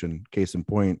adaptation. Case in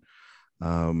point,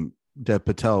 Dev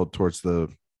Patel towards the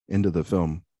end of the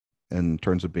film, in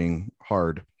terms of being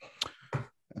hard.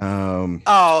 Oh,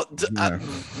 Yeah.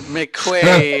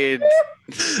 McQuaid.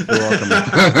 You're welcome.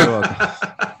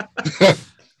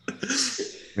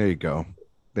 There you go.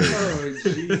 There you go. Oh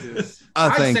Jesus!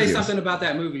 I'd I'd thank say you. something about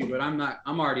that movie, but I'm not.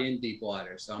 I'm already in deep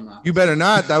water, so I'm not. You better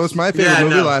not. That was my favorite Yeah,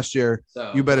 movie no. last year.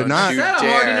 So, You better Don't not. I you said I'm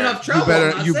already in dare. enough trouble. You I'm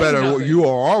better. not You saying better. nothing. You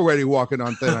are already walking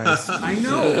on thin ice. I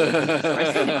know. I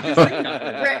shouldn't be saying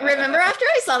nothing. Remember after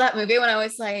I saw that movie when I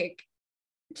was like,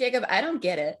 Jacob, I don't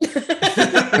get it.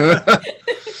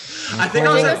 I think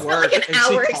I was Nicole. at work. It was like an and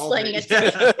she hour called explaining me. it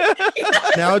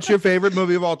to Now it's your favorite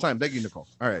movie of all time. Thank you, Nicole.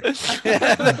 All right. She's It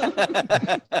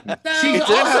didn't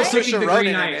also have picking the Saoirse Ronan Green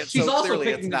in Knight. it, She's so also clearly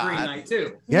picking it's the Green not. Knight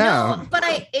too. Yeah. No, but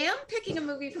I am picking a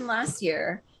movie from last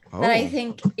year that I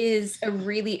think is a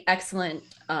really excellent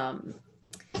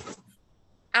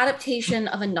adaptation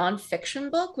of a nonfiction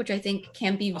book, which I think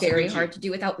can be Also very Gucci. hard to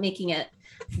do without making it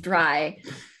dry.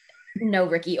 No,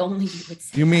 Ricky, only you would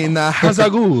say. You mean the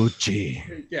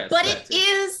Hazaguchi? Yes, But that's it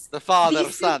is The father,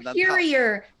 the son, and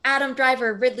superior Adam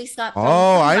Driver, Ridley Scott. film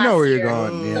Oh, from I know last where you're year.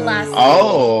 going. The Yeah. last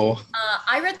Oh,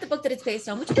 I read the book that it's based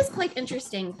on, which is quite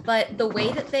interesting, but the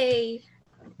way that they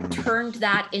turned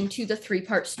that into the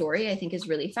 3-part story, I think is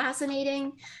really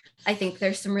fascinating. I think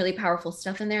there's some really powerful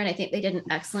stuff in there, and I think they did an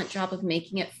excellent job of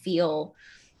making it feel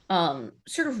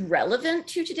sort of relevant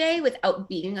to today without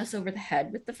beating us over the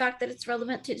head with the fact that it's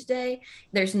relevant to today.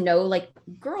 There's no like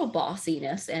girl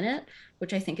bossiness in it,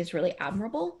 which I think is really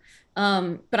admirable.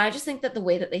 But I just think that the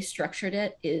way that they structured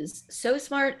it is so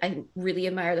smart. I really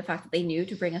admire the fact that they knew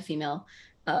to bring a female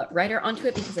writer onto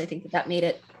it, because I think that made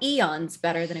it eons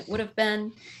better than it would have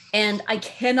been. And I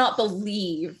cannot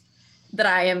believe that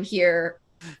I am here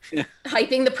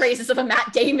hyping the praises of a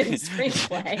Matt Damon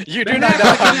screenplay. You do not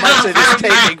know how much it is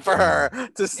taking for her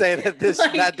to say that this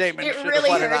Like, Matt Damon it should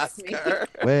really have won an hurts me. Oscar.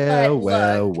 Well, But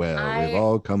well, look, well. We've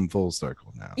all come full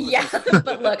circle now. Yeah,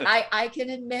 but look, I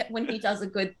can admit when he does a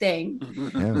good thing,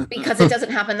 Yeah. because it doesn't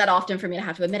happen that often for me to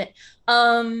have to admit it.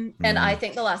 And Mm. I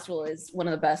think The Last Duel is one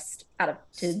of the best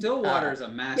adapted Stillwater is a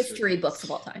master. history books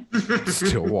of all time.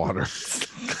 Still water.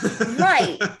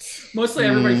 Right. Mostly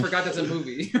everybody forgot that's a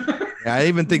movie. Yeah, I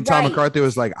even think Tom Right. McCarthy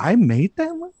was like, I made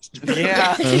that list.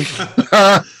 Yeah. He's like,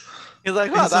 oh, He's that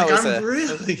like, was I'm a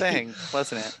really- thing,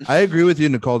 wasn't it? I agree with you,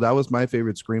 Nicole. That was my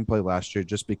favorite screenplay last year,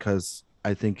 just because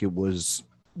I think it was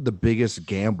the biggest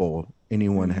gamble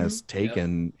anyone has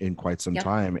taken in quite some Yep.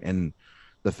 time. And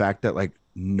the fact that like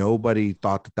nobody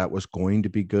thought that that was going to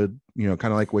be good, you know,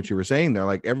 kind of like what you were saying there.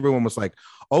 Like everyone was like,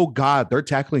 oh God, they're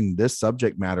tackling this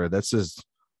subject matter. This is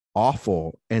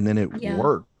awful. And then it Yeah.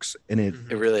 works. And it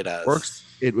It really does. works.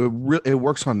 It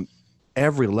works on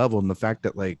every level. And the fact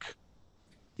that like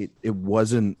it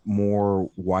wasn't more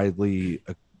widely,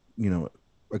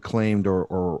 acclaimed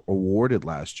or awarded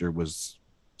last year was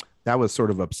sort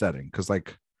of upsetting, because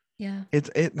like Yeah.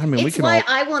 I mean, we It's can why all,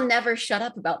 I will never shut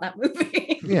up about that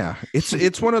movie. yeah,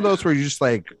 it's one of those where you're just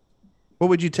like, what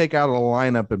would you take out of the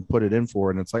lineup and put it in for?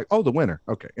 And it's like, oh, the winner.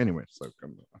 Okay. Anyway, so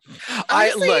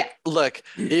Honestly- Look.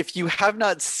 If you have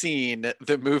not seen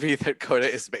the movie that Coda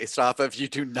is based off of, you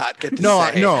do not get to no,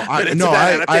 say that it's a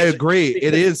bad I adaptation, agree.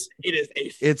 It because is. It is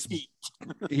a It's- feat.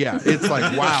 Yeah, it's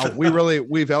like, wow,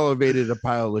 we've elevated a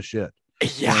pile of shit.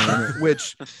 Yeah.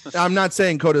 Which I'm not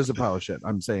saying Coda's a pile of shit.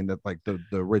 I'm saying that like the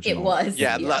original. It was.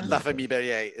 Yeah, La Famille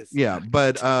Berrier is. Yeah,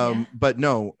 but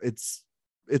no, it's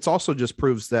also just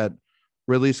proves that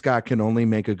Ridley Scott can only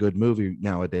make a good movie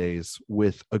nowadays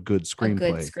with a good A screenplay.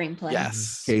 good screenplay.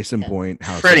 Yes. Case in Yeah. point,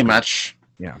 House pretty of- much.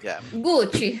 Yeah.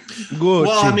 Gucci. Good.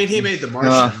 Well, I mean, he made The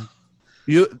Martian.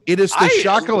 It is the The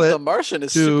chocolate. Martian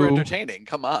is to- super entertaining.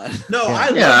 Come on. No,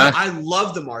 Yeah. I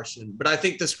love The Martian, but I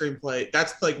think the screenplay,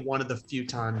 that's like one of the few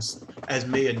times as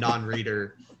me, a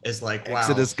non-reader, is like, wow.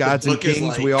 Exodus, the Gods and book is Kings.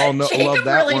 like- We all know Jacob love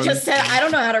that really one. just said, I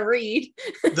don't know how to read.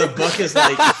 The book is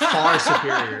like far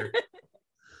superior.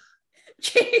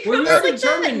 Jake Well, was we already like that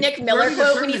determined- Nick we Miller already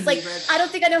quote when he's determined like, he read- I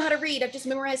don't think I know how to read. I've just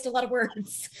memorized a lot of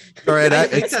words. All right, I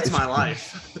think that's my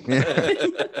life.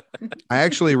 I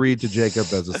actually read to Jacob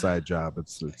as a side job.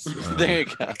 It's There you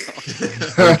go.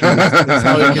 that's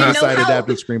how he You can know decide how-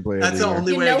 adapted screenplay. That's every the year.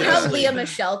 only You way know I get how sleep. Leah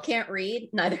Michelle can't read?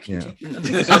 Neither can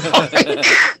Yeah. Jake.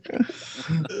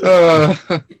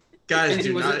 Guys,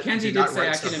 Kenzie do did not say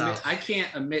write stuff out. I can't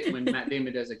admit when Matt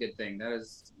Damon does a good thing. That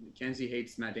is, Kenzie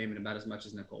hates Matt Damon about as much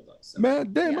as Nicole does. So. Matt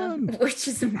Yeah, Damon. which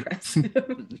is impressive.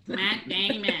 Matt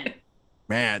Damon.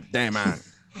 Matt Damon.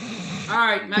 All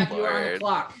right, Matt, you are on the Word.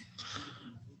 clock.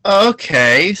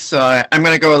 Okay, so I'm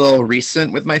going to go a little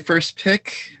recent with my first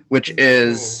pick, which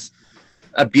is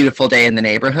A Beautiful Day in the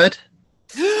Neighborhood,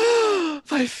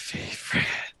 My favorite.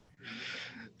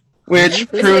 which I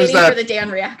was proves waiting for that the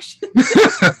Dan reaction.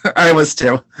 I was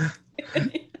too.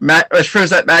 Which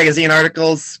proves that magazine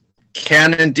articles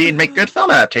can indeed make good film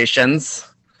adaptations.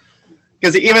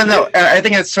 Because even though I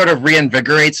think it sort of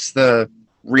reinvigorates the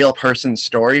real person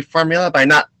story formula by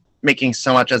not making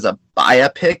so much as a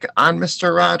biopic on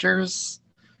Mr. Rogers,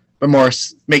 but more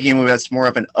making a movie that's more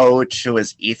of an ode to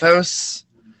his ethos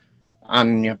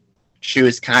on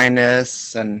choose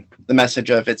kindness and the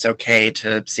message of it's okay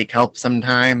to seek help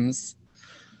sometimes.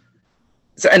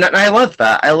 So, and I love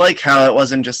that. I like how it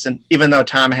wasn't just even though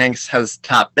Tom Hanks has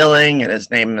top billing and his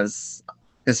name is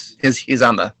he's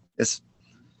on the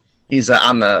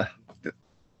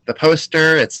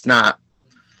poster. It's not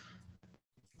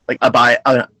like a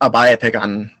biopic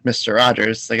on Mr.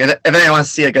 Rogers. Like if anyone wants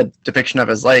to see a good depiction of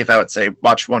his life, I would say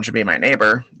watch Won't You Be My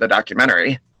Neighbor, the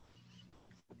documentary.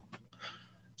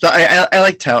 So I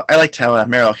liked how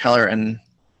Meryl Keller and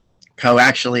co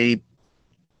actually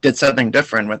did something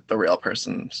different with the real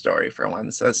person story for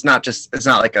once. So it's not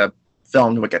like a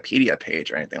filmed Wikipedia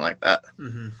page or anything like that.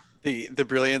 Mm-hmm. The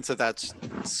brilliance of that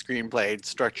screenplay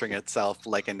structuring itself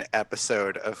like an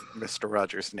episode of Mr.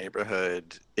 Rogers'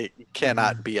 Neighborhood, it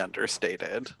cannot be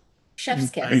understated.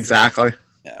 Chef's kiss. Exactly.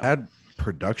 Yeah. Add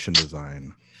production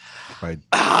design. By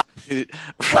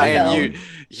Ryan,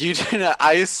 you didn't.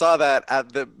 I saw that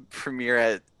at the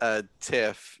premiere at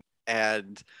TIFF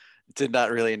and did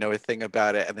not really know a thing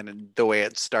about it. And then the way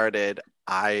it started,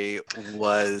 I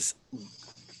was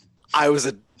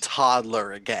a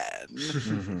toddler again.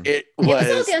 Mhm. It It was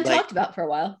all was Dan like, talked about for a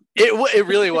while. it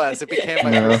really was. It became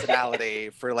my Yeah. personality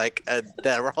for like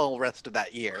the whole rest of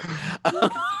that year.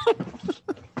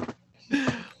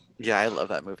 Yeah, I love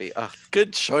that movie. Oh,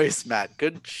 good choice, Matt.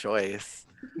 Good choice.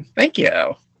 Thank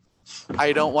you.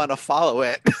 I don't want to follow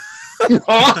it,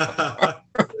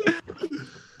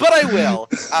 but I will.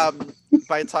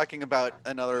 By talking about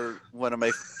another one of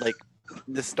my like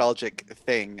nostalgic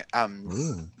thing.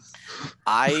 Ooh.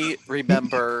 I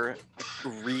remember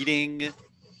reading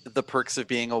The Perks of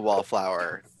Being a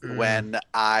Wallflower when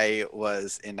I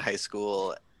was in high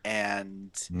school,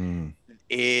 and Mm.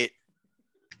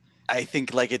 I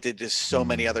think like it did to so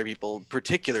many other people,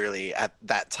 particularly at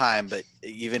that time, but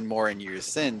even more in years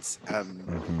since,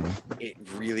 Mhm. it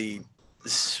really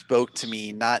spoke to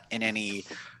me, not in any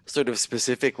sort of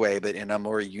specific way, but in a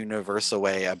more universal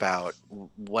way about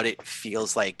what it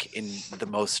feels like in the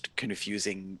most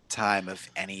confusing time of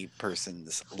any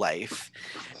person's life.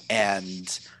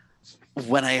 And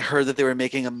when I heard that they were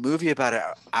making a movie about it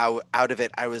out of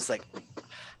it, I was like,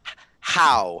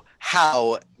 how?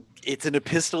 It's an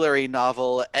epistolary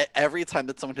novel. Every time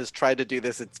that someone has tried to do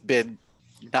this, it's been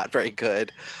not very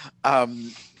good.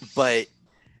 But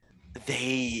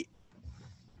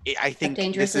I think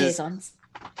Dangerous this is Liaisons.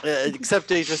 Except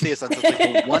Dangerous Liaisons. It's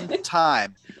like one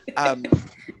time,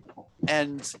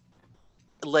 and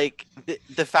like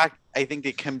the fact, I think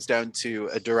it comes down to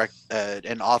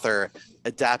an author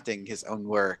adapting his own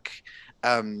work.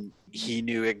 He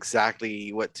knew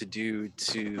exactly what to do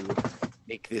to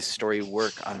make this story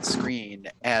work on screen,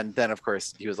 and then of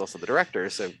course he was also the director,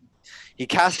 so he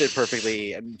cast it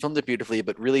perfectly and filmed it beautifully,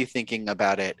 but really thinking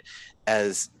about it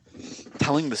as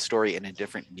telling the story in a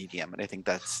different medium. And I think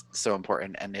that's so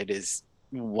important, and it is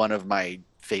one of my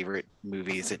favorite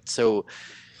movies. It so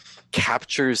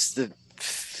captures the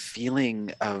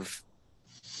feeling of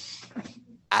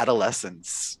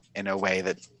adolescence in a way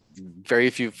that very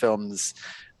few films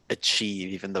achieve,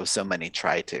 even though so many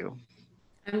try to.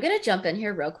 I'm going to jump in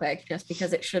here real quick, just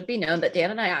because it should be known that Dan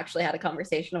and I actually had a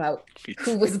conversation about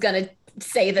who was going to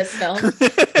say this film.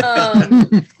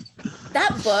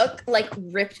 That book like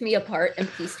ripped me apart and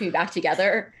pieced me back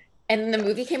together. And the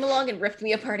movie came along and ripped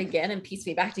me apart again and pieced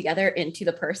me back together into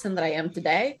the person that I am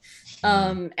today.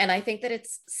 And I think that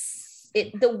it's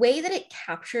the way that it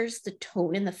captures the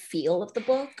tone and the feel of the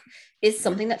book is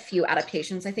something that few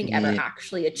adaptations I think ever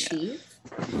actually achieve.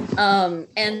 And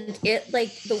it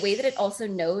like the way that it also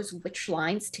knows which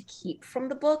lines to keep from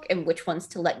the book and which ones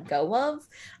to let go of,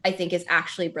 I think is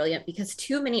actually brilliant, because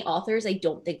too many authors I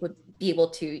don't think would be able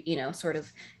to, you know, sort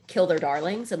of kill their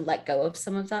darlings and let go of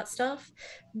some of that stuff.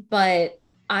 But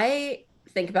I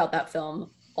think about that film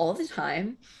all the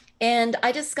time. And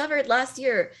I discovered last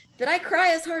year that I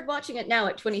cry as hard watching it now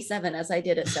at 27 as I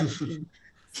did at 17.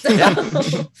 So,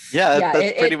 yeah,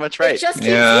 that's pretty much right. It just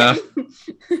yeah.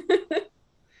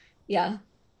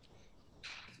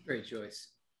 Great choice.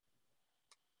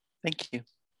 Thank you.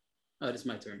 Oh, it's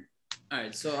my turn. All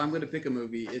right, so I'm going to pick a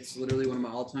movie. It's literally one of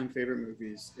my all-time favorite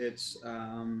movies. It's,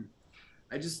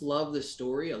 I just love the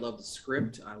story. I love the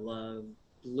script. I love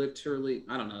literally,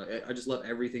 I don't know. I just love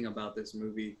everything about this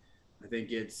movie. I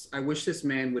think I wish this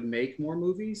man would make more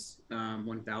movies,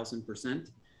 1000%.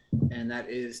 And that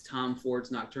is Tom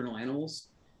Ford's Nocturnal Animals.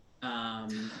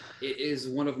 It is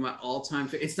one of my all-time,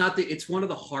 it's one of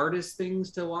the hardest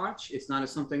things to watch. It's not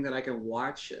something that I can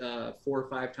watch 4 or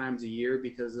 5 times a year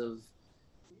because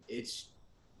it's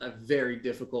a very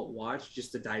difficult watch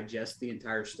just to digest the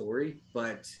entire story.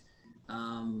 But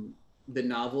the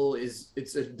novel is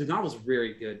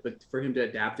very good, but for him to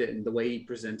adapt it and the way he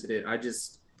presented it,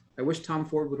 I wish Tom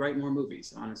Ford would write more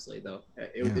movies, honestly, though.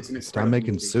 It's an stop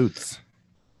making movie. Suits.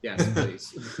 Yes,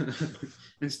 please.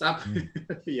 And stop.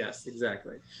 Yes,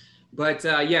 exactly. But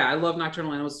yeah, I love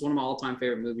Nocturnal Animals. It's one of my all-time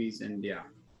favorite movies, and yeah.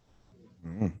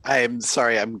 I'm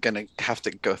sorry, I'm gonna have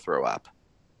to go throw up.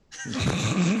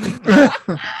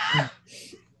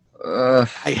 I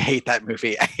hate that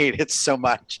movie. I hate it so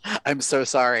much. I'm so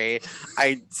sorry.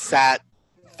 I sat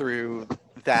through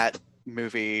that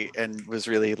movie and was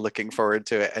really looking forward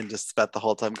to it and just spent the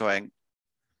whole time going,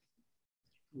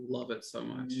 love it so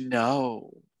much.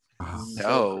 No,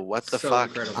 what the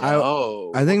fuck?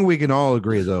 I think we can all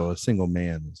agree, though, A Single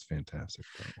Man is fantastic.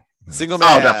 Single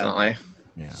Man. Oh, definitely.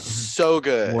 Yeah. So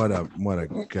good. What a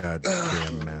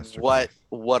goddamn master.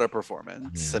 What a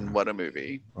performance and what a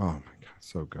movie. Oh my god,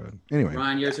 so good. Anyway,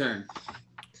 Ryan, your turn.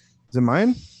 Is it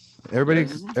mine?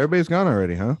 Everybody's gone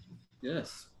already, huh?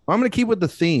 Yes. Well, I'm gonna keep with the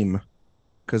theme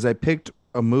because I picked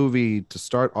a movie to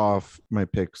start off my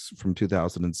picks from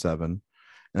 2007.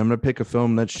 And I'm going to pick a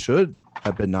film that should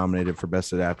have been nominated for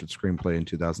Best Adapted Screenplay in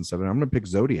 2007. I'm going to pick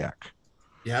Zodiac.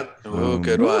 Yep. Oh,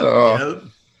 good one. Yep.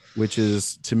 Which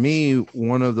is, to me,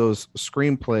 one of those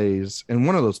screenplays and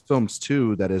one of those films,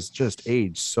 too, that has just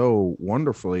aged so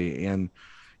wonderfully. And,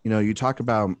 you know, you talk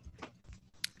about,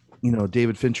 you know,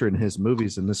 David Fincher and his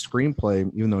movies and this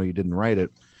screenplay, even though he didn't write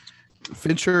it,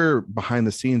 Fincher behind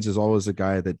the scenes is always a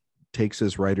guy that takes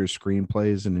his writer's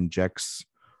screenplays and injects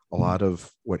a lot of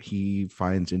what he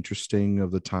finds interesting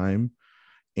of the time.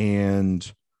 And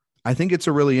I think it's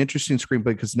a really interesting screenplay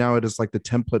because now it is like the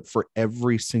template for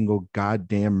every single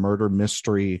goddamn murder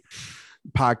mystery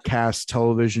podcast,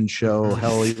 television show.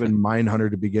 Hell, even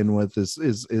Mindhunter to begin with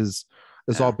is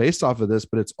all based off of this,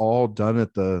 but it's all done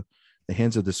at the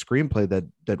hands of the screenplay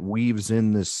that weaves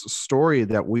in this story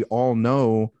that we all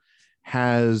know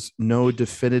has no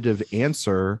definitive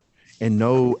answer and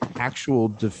no actual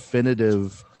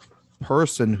definitive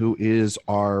person who is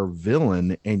our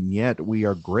villain, and yet we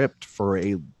are gripped for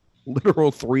a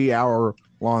literal 3-hour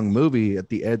long movie at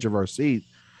the edge of our seat,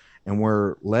 and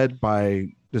we're led by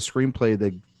the screenplay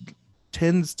that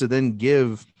tends to then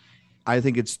give, I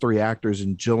think it's 3 actors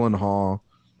in Gyllenhaal,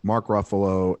 Mark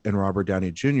Ruffalo, and Robert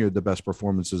Downey Jr. the best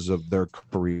performances of their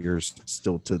careers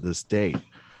still to this day.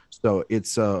 So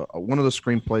it's one of the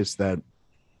screenplays that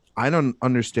I don't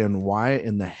understand why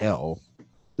in the hell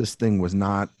this thing was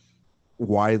not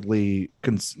widely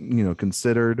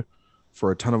considered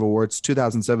for a ton of awards.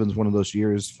 2007 is one of those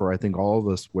years for I think all of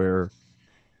us where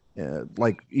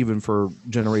like even for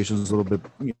generations a little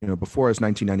bit before us,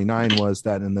 1999 was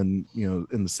that, and then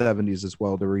in the 70s as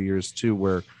well there were years too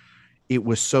where it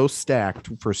was so stacked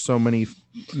for so many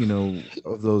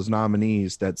of those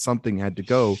nominees that something had to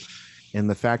go. And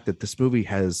the fact that this movie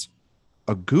has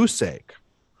a goose egg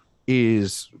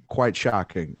is quite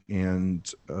shocking.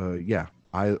 And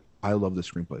I love the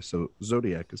screenplay. So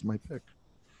Zodiac is my pick.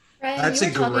 Ryan, that's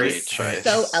a great choice.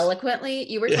 So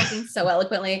eloquently, you were talking so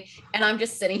eloquently, and I'm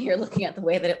just sitting here looking at the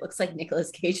way that it looks like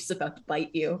Nicolas Cage is about to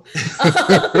bite you.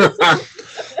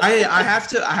 I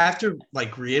have to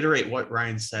like reiterate what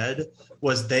Ryan said.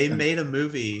 Was they made a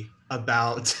movie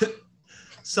about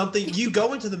something. You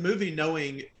go into the movie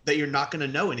knowing that you're not going to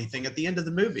know anything at the end of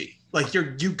the movie. Like you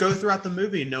go throughout the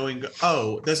movie knowing,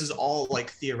 oh, this is all like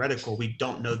theoretical. We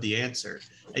don't know the answer,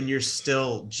 and you're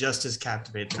still just as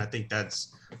captivated. And I think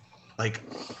that's like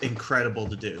incredible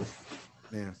to do.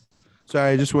 Yeah.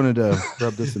 Sorry, I just wanted to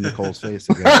rub this in Nicole's face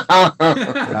again.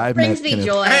 I've Brings met me Kenneth-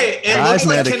 joy. Hey, it I've looks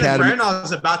like met Kenneth Academy- Branagh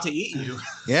is about to eat you.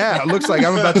 Yeah, it looks like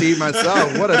I'm about to eat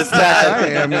myself. What a snack I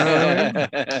am. You know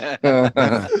what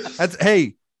I mean? That's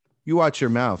hey, you watch your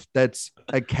mouth. That's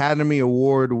Academy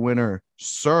Award winner,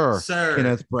 Sir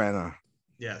Kenneth Branagh.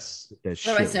 Yes. That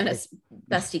Otherwise shit known right. as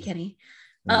Bestie Kenny.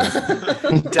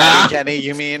 Daddy Kenny,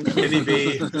 you mean? Kenny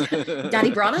B.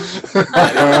 Daddy Brana?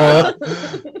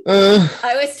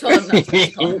 I always told him not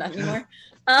to call him that anymore.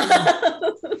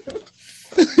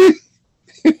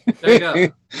 There you go.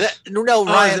 No, is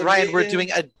Ryan, it Ryan, we're vegan?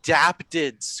 doing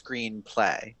adapted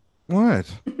screenplay.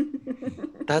 What?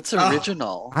 That's Oh.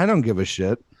 original. I don't give a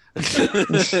shit.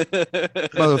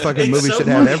 Motherfucking It's movie so should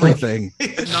have funny. everything.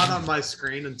 It's not on my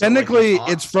screen until Technically,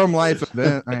 like, it's from life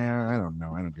event. I don't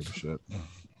know. I don't give a shit.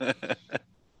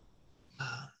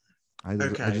 I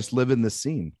Okay. just live in the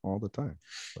scene all the time.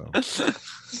 So.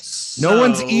 No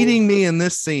one's eating me in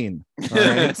this scene. All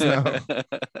right. So,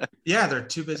 Yeah, they're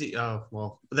too busy. Oh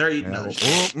well, they're eating yeah, other well,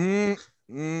 shit.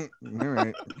 all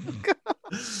right.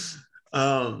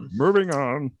 Moving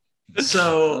on.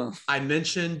 So I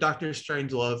mentioned Doctor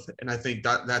Strangelove, and I think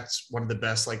that's one of the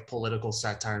best like political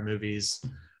satire movies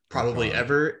probably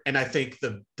ever. And I think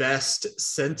the best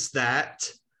since that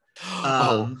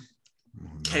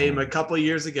came a couple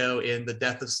years ago in The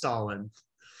Death of Stalin.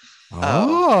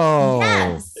 Oh.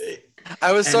 Yes.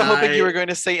 I was so And hoping you I- were going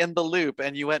to say In the Loop,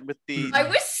 and you went with the. I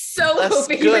was so That's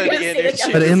hoping you were good, going to say Ian. that.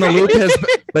 But in the loop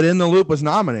but in the loop was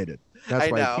nominated. That's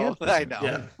I why it know, can't be. I know.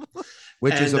 Yeah,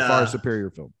 Which is a And, far superior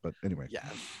film. But anyway. Yeah.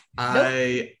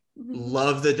 I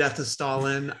love The Death of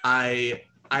Stalin. I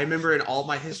remember in all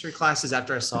my history classes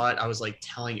after I saw it, I was like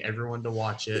telling everyone to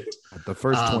watch it. But the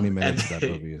first 20 and minutes of that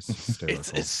they- movie is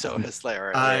hysterical. It's so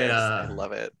hilarious. I, I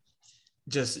love it.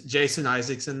 Just Jason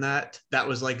Isaacs in that. That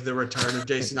was like the return of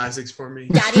Jason Isaacs for me.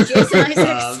 Daddy Jason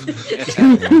Isaacs.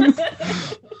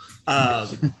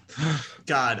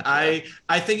 God, I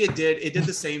think it did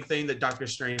the same thing that Doctor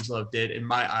Strangelove did in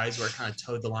my eyes, where it kind of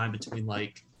towed the line between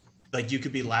like you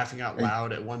could be laughing out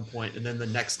loud at one point, and then the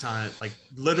next time, like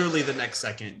literally the next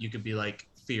second, you could be like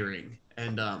fearing.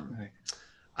 And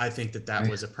I think that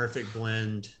was a perfect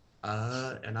blend.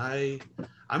 And I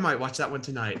might watch that one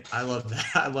tonight. I love that.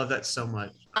 I love that so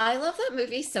much. I love that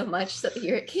movie so much that the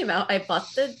year it came out, I bought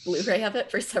the Blu-ray of it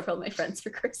for several of my friends for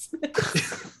Christmas.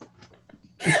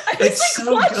 I was It's like,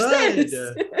 so watch good.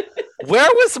 this. Where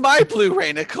was my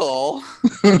Blu-ray, Nicole?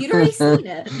 You'd already seen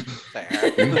it.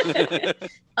 Fair.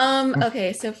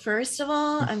 Okay, so first of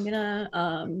all, I'm gonna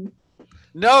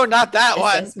No, not that this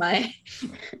one. is my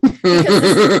because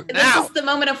this Now. is the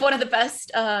moment of one of the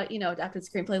best adapted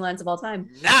screenplay lines of all time.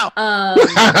 Now. Oh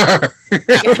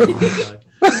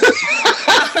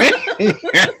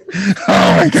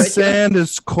Oh my god. Sand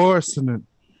is coarse and it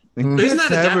Isn't gets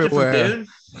that adapted everywhere. from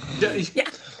Dune? Yeah.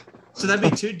 So that'd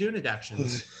be 2 Dune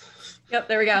adaptations. Yep,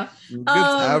 there we go. It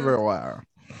gets everywhere.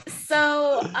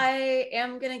 So I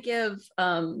am gonna give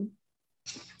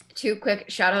 2 quick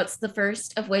shout outs. The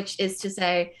first of which is to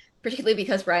say, particularly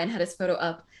because Brian had his photo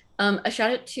up, a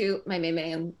shout out to my main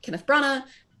man, Kenneth Branagh,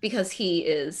 because he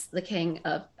is the king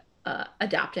of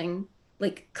adapting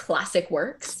like classic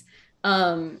works.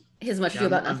 His Much Ado Yeah,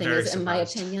 About I'm Nothing very is, in my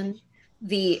surprised. opinion,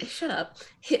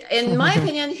 in my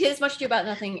opinion, his Much Ado About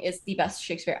Nothing is the best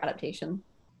Shakespeare adaptation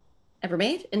ever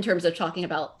made in terms of talking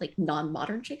about like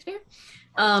non-modern Shakespeare.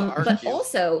 But argue.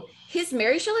 also his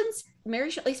Mary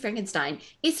Shelley's Frankenstein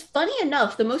is funny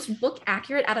enough the most book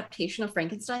accurate adaptation of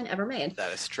Frankenstein ever made,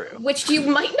 That is true. which you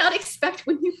might not expect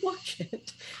when you watch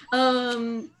it.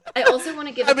 I also want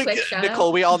to give I a mean, quick shout Nicole,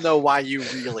 out. we all know why you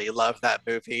really love that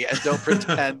movie, and don't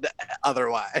pretend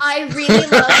otherwise. I really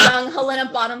love young Helena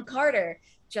Bonham Carter,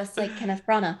 just like Kenneth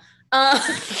Branagh.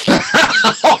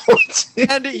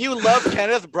 And you love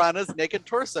Kenneth Branagh's naked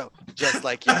torso, just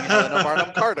like young Helena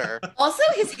Bonham Carter. Also,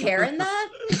 his hair in that.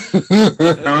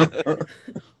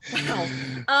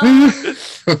 Wow.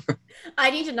 I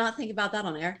need to not think about that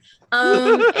on air.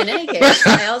 In any case,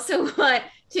 I also want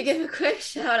to give a quick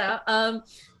shout out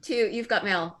to You've Got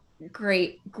Mail.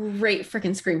 Great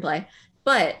freaking screenplay.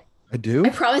 But I do? I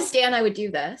promised Dan I would do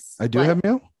this. I do But have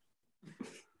mail?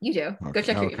 You do. Go Okay,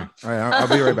 check your okay. email. All right, I'll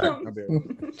be right back. I'll be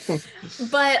right back.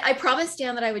 But I promised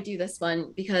Dan that I would do this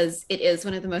one because it is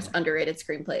one of the most underrated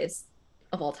screenplays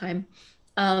of all time.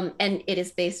 And it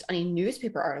is based on a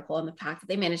newspaper article, and the fact that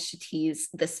they managed to tease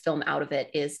this film out of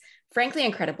it is frankly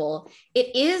incredible.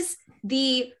 It is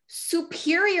the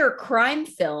superior crime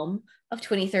film of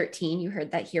 2013. You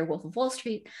heard that here, Wolf of Wall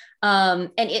Street. And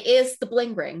it is The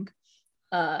Bling Ring.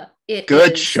 It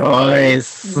Good is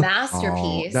choice. a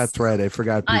masterpiece. Oh, that's right. I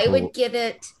forgot. I people would give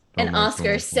it an don't like Oscar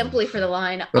Thomas simply More. for the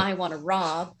line "I want to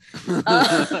rob."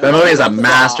 That movie is a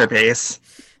masterpiece.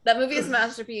 That movie is a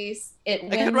masterpiece. It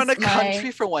I could run a wins my-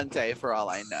 country for one day for all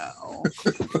I know.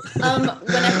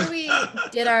 Whenever we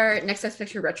did our Next Best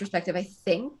Picture retrospective, I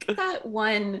think that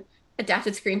won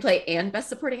adapted screenplay and best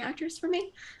supporting actress for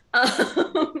me.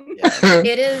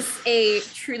 It is a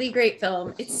truly great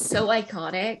film. It's so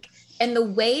iconic. And the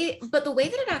way that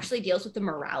it actually deals with the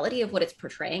morality of what it's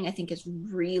portraying, I think is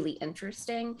really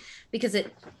interesting because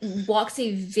it walks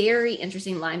a very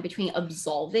interesting line between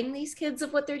absolving these kids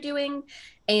of what they're doing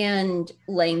and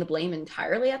laying the blame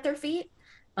entirely at their feet.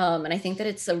 And I think that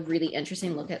it's a really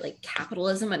interesting look at like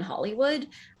capitalism in Hollywood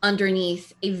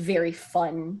underneath a very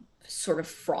fun, sort of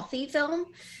frothy film.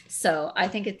 So I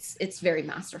think it's very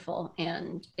masterful,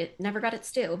 and it never got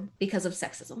its due because of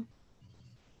sexism.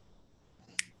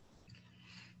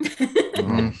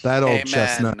 Oh, that old Amen.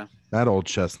 chestnut. That old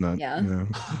chestnut. Yeah.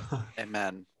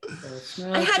 Amen.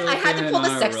 I had to pull the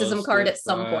sexism card at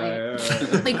some point.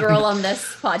 The girl on this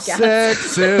podcast.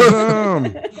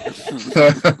 Sexism.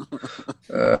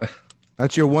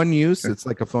 That's your one use. It's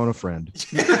like a phone a friend.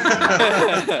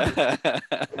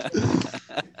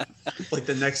 Like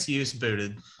the next use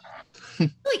booted.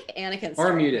 Like Anakin.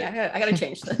 Or mute it. I gotta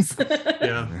change this.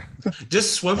 Yeah.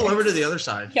 Just swivel over to the other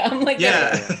side. Yeah, I'm like,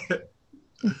 Yeah.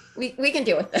 we can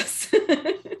deal with this.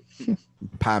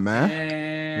 Pie man.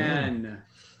 And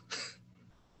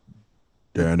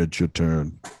Dan, it's your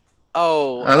turn.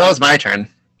 Oh, That was my turn.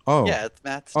 Oh. yeah, it's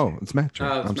Matt's. Oh, it's Matt's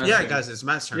turn. Oh, it's I'm Matt's sorry. Yeah, guys, it's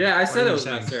Matt's turn. yeah, I What said are it you was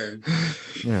saying? my turn.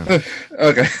 Yeah.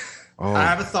 Okay. Oh, I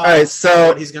have a thought. All right, so-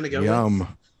 what he's gonna go with. yum. Huh?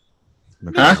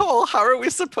 Nicole, how are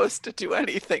we supposed to do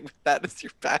anything with that as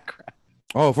your background?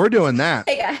 Oh, if we're doing that,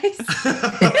 Hey guys.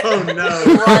 Oh no.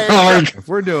 Ryan, if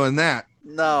we're doing that,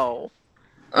 no.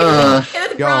 Kenneth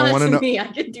y'all promised wanna know- me I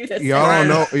could do this. y'all Ryan.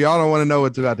 don't know. Y'all don't want to know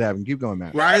what's about to happen. Keep going,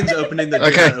 Matt. Ryan's opening the do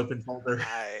Okay. not open folder.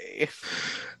 I...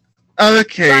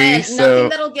 Okay, Ryan, so nothing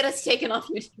that'll get us taken off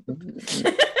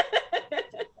YouTube.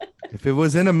 If it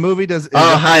was in a movie, does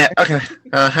oh hi, okay,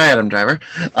 hi Adam Driver.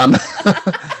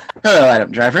 Hello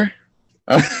Adam Driver.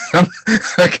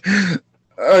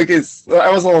 Okay, so I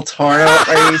was a little torn about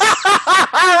my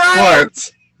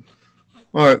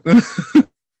what?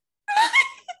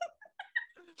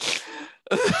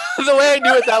 The way I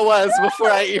knew what that was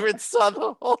before I even saw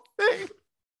the whole thing.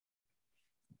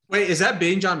 Wait, is that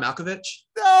being John Malkovich?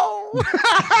 No. the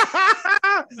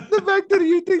fact that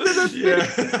you think that that's Yeah.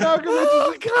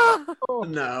 Oh, God.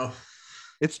 No.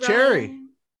 it's Cherry.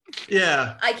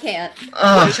 Yeah. I can't.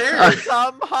 Oh, Cherry.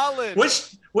 Tom Holland.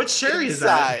 Which cherry is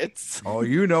that? Besides. Oh,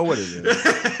 you know what it is.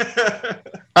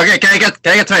 okay, can I get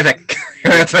to my pick?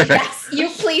 Can I get to my pick? Yes, you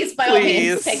please, by all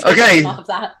means, Please. take Okay. the name off of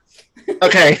that.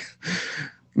 Okay,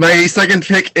 my second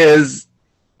pick is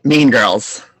Mean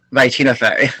Girls by Tina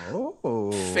Fey,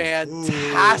 Oh,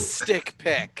 Fantastic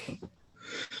pick.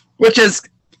 which is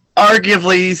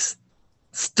arguably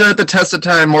stood the test of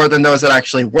time more than those that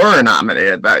actually were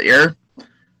nominated that year.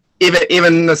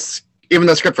 Even the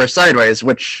script for Sideways,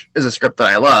 which is a script that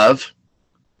I love.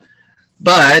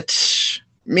 But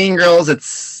Mean Girls,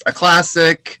 it's a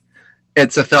classic.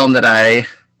 It's a film that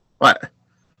what?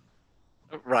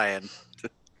 Ryan.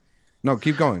 no,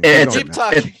 keep going. It's- Keep Matt.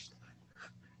 talking.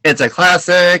 It's a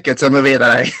classic. It's a movie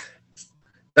that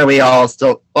we all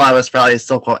still, a lot of us probably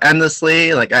still quote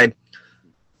endlessly. Like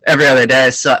every other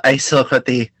day, I still quote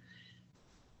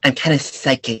I'm kind of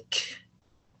psychic.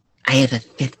 I have a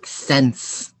fifth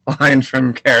sense line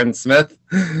from Karen Smith.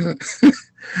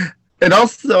 And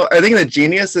also, I think the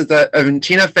genius is that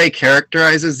Tina Fey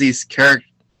characterizes these characters,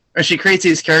 or she creates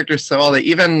these characters so well that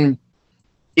even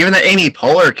the Amy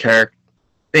Poehler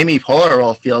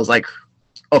role feels like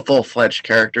a full-fledged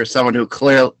character, someone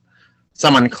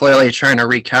clearly trying to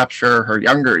recapture her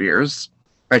younger years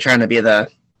by trying to be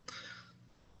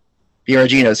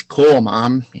Regina's cool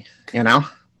mom, you know.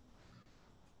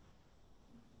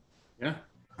 Yeah,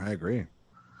 I agree.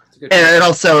 it's a good And it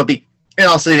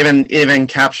also even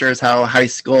captures how high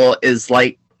school is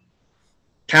like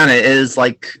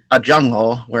a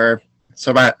jungle where it's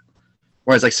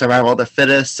like survival of the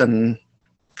fittest, and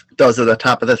those at the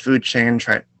top of the food chain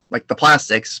like the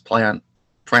plastics prey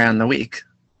on the weak.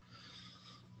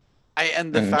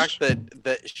 And the And- fact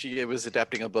that she was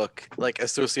adapting a book, like a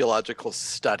sociological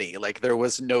study, like there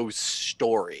was no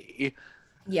story.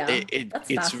 Yeah, that's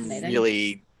It's fascinating.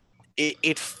 really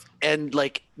and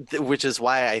like which is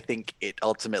why I think it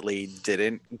ultimately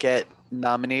didn't get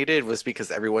nominated, was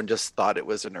because everyone just thought it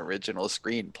was an original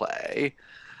screenplay.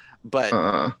 But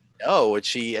no,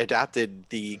 she adapted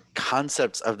the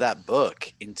concepts of that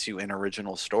book into an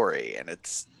original story, and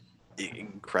it's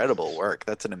incredible work.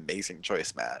 That's an amazing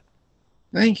choice, Matt.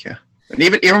 Thank you. And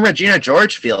even Regina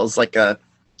George feels like a.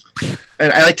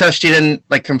 And I liked how she didn't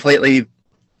like completely.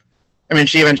 I mean,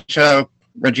 she even showed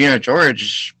Regina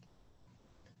George,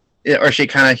 or she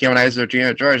kind of humanized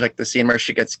Regina George, like the scene where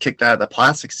she gets kicked out of the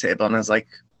plastics table and is like,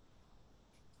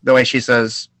 the way she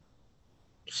says,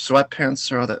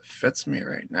 "Sweatpants are all that fits me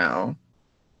right now,"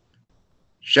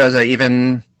 shows that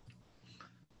even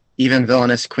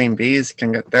villainous queen bees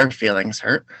can get their feelings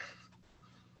hurt.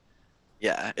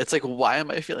 Yeah, it's like, why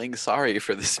am I feeling sorry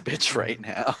for this bitch right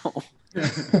now?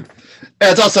 And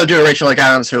it's also due to Rachel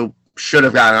McAdams, who should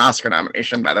have gotten an Oscar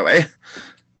nomination, by the way.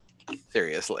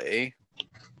 Seriously.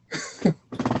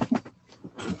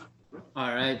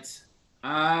 All right.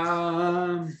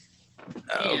 Man,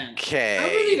 Okay. I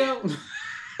really don't.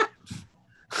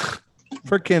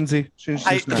 For Kinsey, she's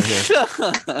not here.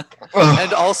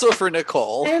 And also for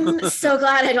Nicole. I'm so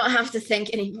glad I don't have to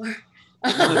think anymore.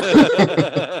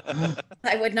 I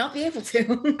would not be able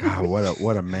to. God,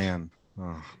 what a man.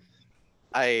 Oh.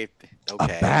 Okay.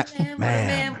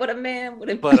 What a man.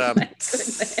 But my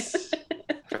goodness.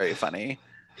 very funny.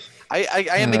 I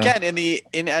am again in the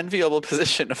enviable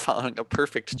position of following a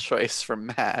perfect choice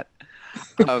from Matt.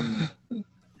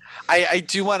 I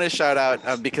do want to shout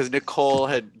out because Nicole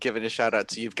had given a shout out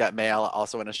to You've Got Mail. I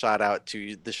also want to shout out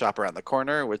to The Shop Around the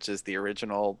Corner, which is the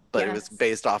original, but it was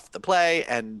based off the play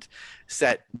and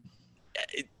set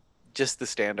just the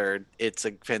standard. It's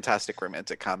a fantastic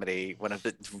romantic comedy. One of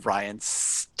the Ryan,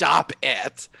 stop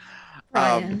it.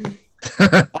 Ryan.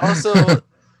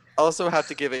 Also have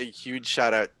to give a huge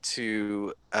shout out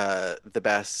to the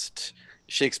best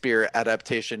Shakespeare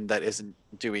adaptation that isn't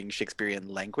doing Shakespearean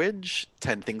language,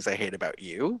 10 Things I Hate About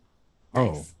You.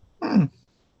 Oh.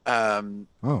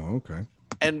 Okay.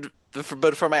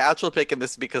 But for my actual pick, and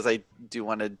this is because I do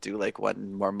want to do like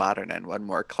one more modern and one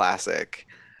more classic.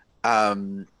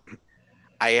 It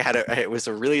was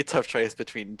a really tough choice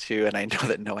between two, and I know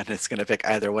that no one is going to pick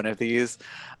either one of these.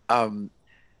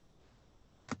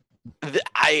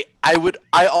 I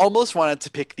almost wanted to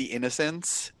pick The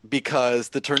Innocents because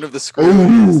The Turn of the Screw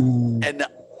is an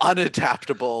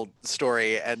unadaptable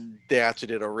story, and they actually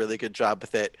did a really good job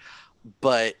with it.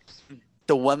 But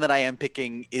the one that I am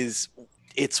picking it's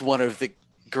one of the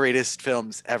greatest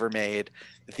films ever made,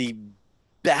 the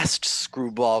best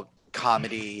screwball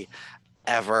comedy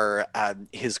ever,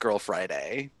 His Girl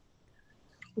Friday.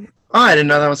 Oh, I didn't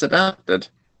know that was adapted.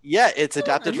 Yeah, it's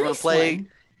adapted from a nice play. one.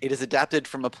 It is adapted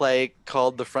from a play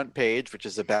called The Front Page, which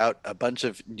is about a bunch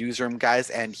of newsroom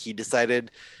guys, and he decided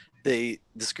the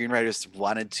screenwriters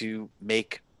wanted to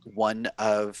make one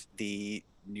of the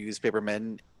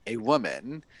newspapermen a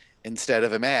woman instead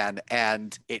of a man,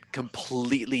 and it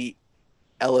completely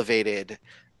elevated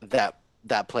that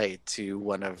play to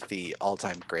one of the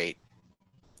all-time great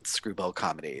screwball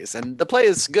comedies. And the play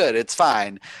is good, it's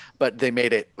fine, but they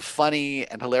made it funny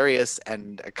and hilarious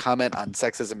and a comment on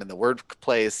sexism in the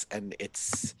workplace, and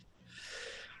it's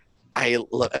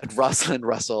Rosalind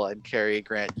Russell and Cary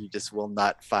Grant, you just will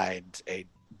not find a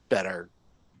better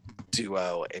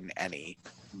duo in any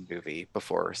movie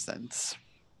before or since.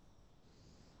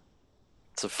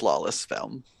 It's a flawless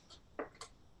film.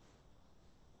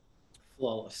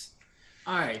 Flawless.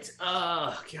 All right.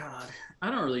 Oh God, I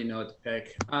don't really know what to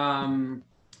pick.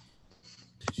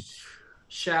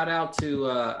 Shout out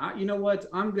to you know what?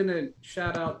 I'm gonna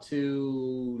shout out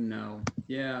to All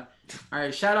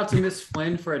right. Shout out to Miss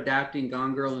Flynn for adapting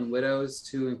Gone Girl and Widows,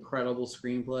 two incredible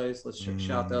screenplays. Let's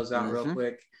shout those out real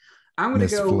quick. I'm gonna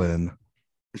go. Flynn.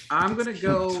 I'm gonna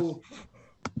go.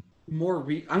 I'm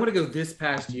gonna go this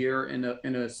past year in a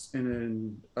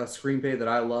screenplay that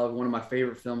I love, one of my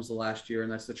favorite films of last year,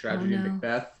 and that's The Tragedy of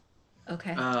Macbeth.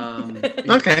 Okay.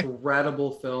 Okay.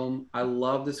 Incredible film. I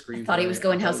love the screenplay. I thought he was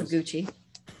going House of Gucci.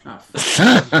 Oh,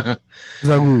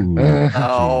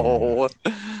 Oh.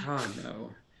 oh no.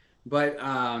 But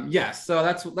so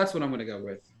that's what I'm gonna go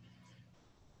with.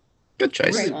 Good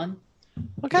choice. Great one.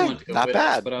 Okay, wanted to go not with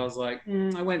bad. this, but I was like,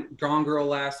 I went Gone Girl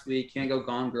last week. Can't go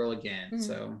Gone Girl again. Mm.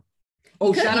 So,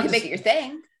 You shout out could to make it your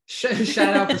thing.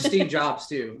 shout out to Steve Jobs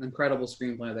too. Incredible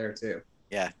screenplay there too.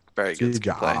 Yeah, very good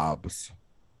Steve screenplay. Jobs.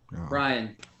 Oh.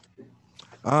 Brian.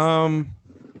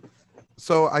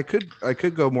 So I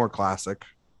could go more classic,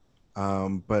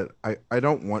 but I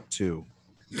don't want to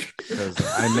because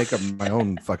I make up my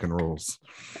own fucking rules,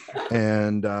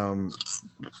 and I'm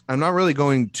not really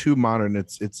going too modern.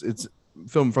 It's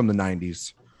film from the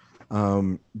 90s,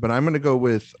 but I'm gonna go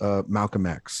with Malcolm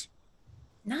X.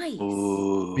 Nice.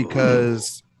 Ooh.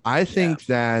 Because I think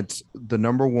that the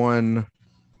number one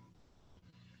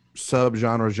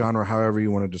genre, however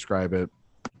you want to describe it,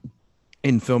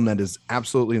 in film that is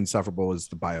absolutely insufferable is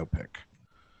the biopic.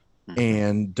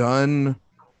 And done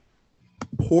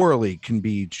poorly can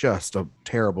be just a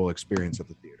terrible experience at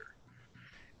the theater.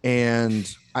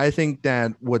 And I think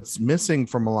that what's missing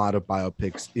from a lot of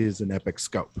biopics is an epic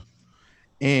scope.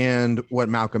 And what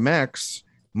Malcolm X,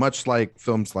 much like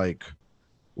films like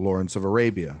Lawrence of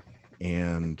Arabia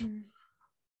and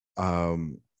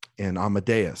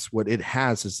Amadeus, what it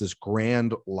has is this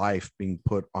grand life being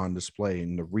put on display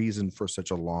and the reason for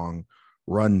such a long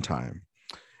runtime.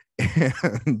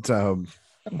 And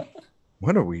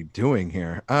what are we doing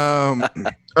here? That's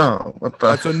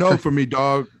a no for me,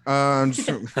 dog. This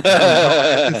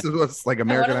is what's like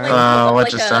American Idol. What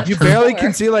just happened? You barely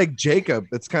can see like Jacob.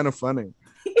 It's kind of funny.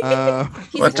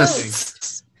 What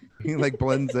just? He like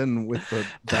blends in with the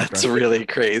background. That's really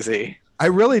crazy. I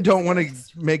really don't want to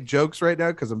make jokes right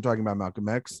now because I'm talking about Malcolm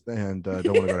X and don't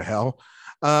want to go to hell.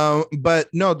 But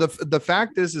no, the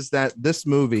fact is that this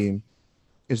movie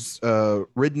is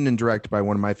written and directed by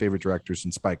one of my favorite directors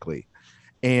in Spike Lee.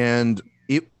 And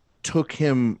it took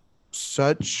him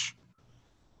such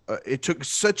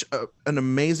an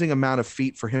amazing amount of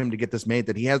feet for him to get this made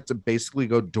that he had to basically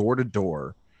go door to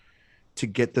door to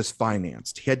get this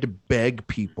financed. He had to beg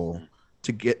people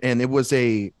to get, and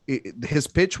his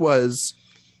pitch was,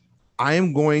 I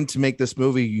am going to make this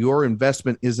movie. Your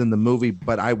investment is in the movie,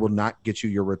 but I will not get you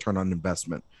your return on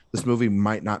investment. This movie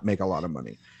might not make a lot of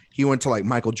money. He went to like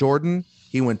Michael Jordan.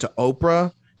 He went to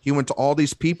Oprah. He went to all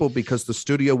these people because the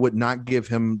studio would not give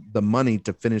him the money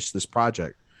to finish this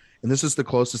project. And this is the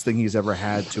closest thing he's ever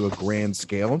had to a grand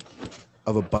scale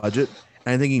of a budget.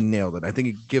 And I think he nailed it. I think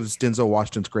it gives Denzel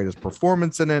Washington's greatest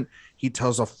performance in it. He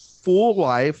tells a full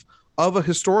life of a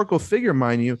historical figure,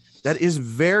 mind you, that is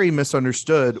very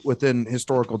misunderstood within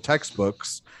historical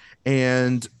textbooks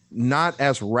and not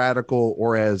as radical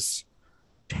or as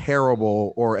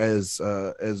terrible or as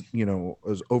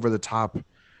over the top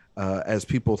as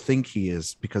people think he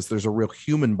is, because there's a real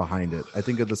human behind it. I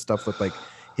think of the stuff with like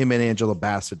him and Angela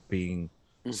Bassett being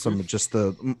some of just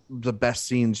the best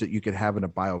scenes that you could have in a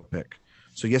biopic.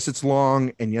 So yes, it's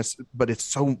long, and yes, but it's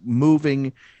so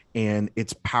moving and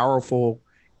it's powerful,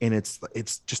 and it's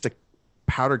just a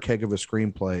powder keg of a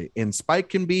screenplay. And Spike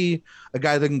can be a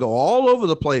guy that can go all over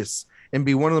the place and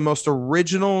be one of the most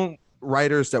original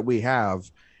writers that we have.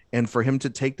 And for him to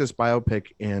take this biopic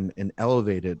and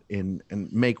elevate it and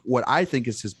make what I think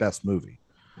is his best movie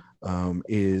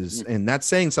and that's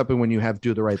saying something when you have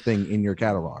Do the Right Thing in your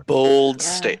catalog. Bold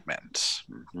statement.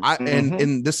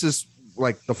 And this is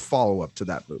like the follow-up to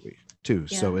that movie too.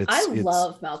 Yeah. So I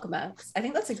love Malcolm X. I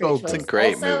think that's a great choice. It's a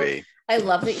great movie. I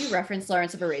love that you referenced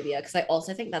Lawrence of Arabia, because I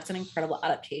also think that's an incredible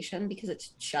adaptation, because it's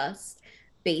just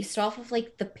based off of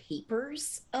like the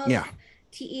papers of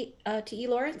T.E.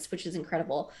 Lawrence, which is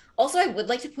incredible. Also, I would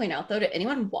like to point out, though, to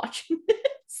anyone watching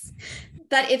this,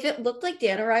 that if it looked like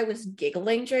Dan or I was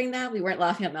giggling during that, we weren't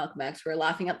laughing at Malcolm X. We were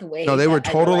laughing at the way. No, they were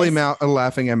totally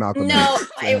laughing at Malcolm X. No,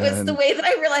 it was the way that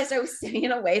I realized I was sitting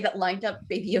in a way that lined up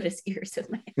Baby Yoda's ears with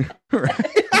my head.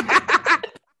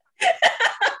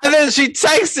 And then she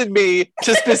texted me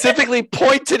to specifically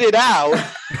pointed it out.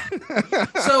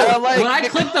 So when I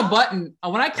clicked the button,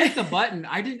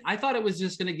 I thought it was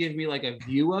just gonna give me like a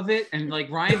view of it, and like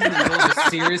Ryan's in the middle of a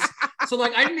serious. So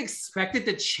like I didn't expect it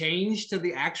to change to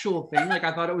the actual thing. Like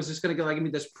I thought it was just gonna give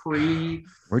me this pre.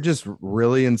 We're just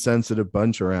really insensitive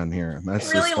bunch around here. I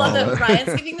really love that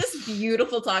Ryan's giving this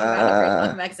beautiful talk about how great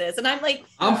Malcolm X is, and I'm like,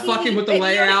 I'm fucking with the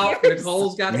layout.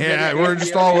 Nicole's got. Yeah, we're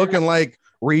just all looking like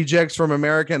rejects from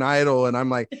American Idol, and I'm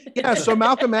like, yeah, so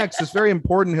Malcolm X is very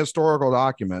important historical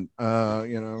document, See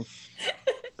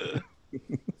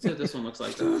what this one looks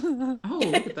like though. Oh,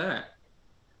 look at that.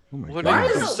 Oh my why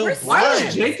God.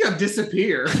 does Jacob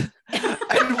disappear?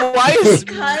 And why is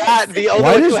Matt the only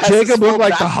why one who does has Jacob this look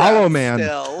like the background Hollow Man?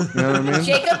 still? You know what I mean?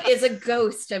 Jacob is a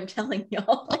ghost, I'm telling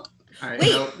y'all. Right,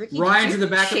 wait, Ricky, Ryan's in the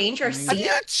back. Change our seat.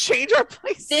 Yeah, change our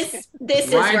place. This is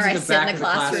Ryan's where in I the sit in back the of the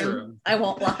classroom. classroom. I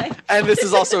won't lie. And this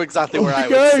is also exactly where I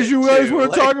would guys, sit, you guys too.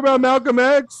 want to talk about Malcolm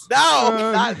X?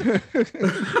 No, not.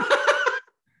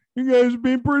 You guys are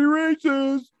being pretty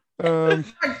racist. Oh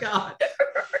my God.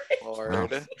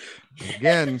 Lord.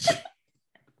 Again,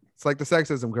 it's like the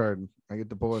sexism card. I get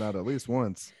to pull it out at least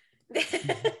once.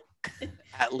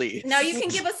 At least. Now you can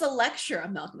give us a lecture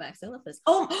on Malcolm X. I love this.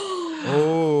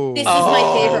 Oh, this is Oh, my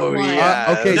favorite one.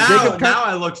 yeah. Okay, now, Jacob. now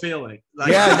I look feeling.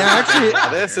 Like, Yeah, now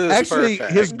This is actually,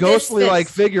 perfect. his ghostly like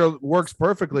fits. figure works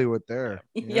perfectly with there.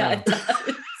 Yeah, it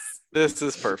does. This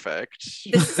is perfect.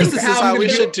 This This is how we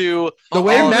should do The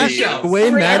way all Matt, these. the way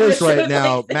Every Matt is right episode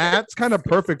now, like this. Matt's kind of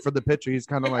perfect for the picture. He's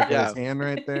kind of like Yeah. with his hand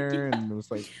right there, and it was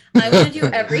like, I want to do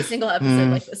every single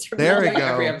episode like this from There now we on. go.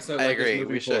 Every episode I like this agree,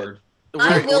 moving we should. forward.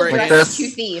 I will We're Like dress this. to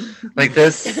theme. Like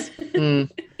this.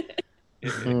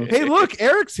 "Hey, look,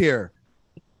 Eric's here."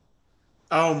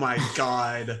 Oh my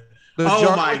god. The Oh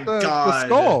jar my with the God.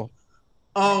 skull.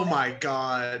 Oh my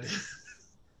god.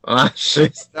 Ah,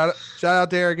 shit. Shout out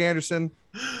to Eric Anderson.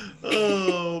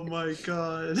 Oh my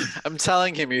god. I'm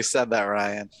telling him you said that,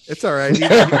 Ryan. It's all right.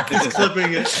 He's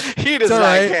clipping it. He does all not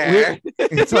right. care.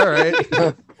 It's all right.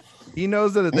 He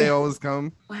knows that they always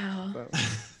come. Wow. So.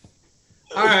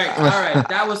 All right.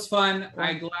 That was fun.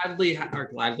 I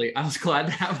was glad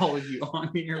to have all of you on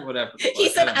here. Whatever. He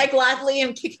said, "I gladly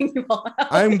am kicking you all out."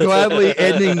 I'm gladly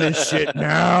ending this shit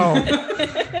now.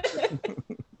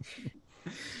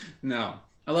 No,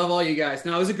 I love all you guys.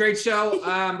 No, it was a great show.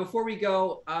 Before we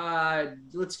go,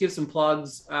 let's give some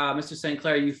plugs. Mr. St.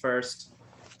 Clair, you first.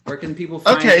 Where can people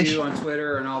find Okay. you on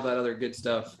Twitter and all that other good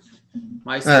stuff?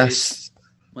 MySpace,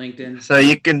 LinkedIn, So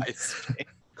you can.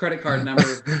 credit card number,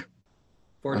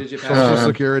 4-digit Social password.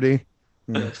 Security.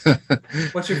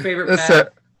 What's your favorite That's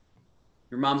pet?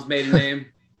 Your mom's maiden name?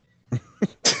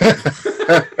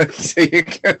 So you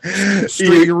can.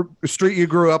 Street you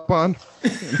grew up on.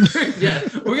 Yeah,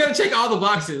 we gotta check all the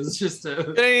boxes just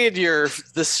to. Then I need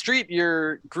the street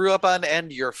you grew up on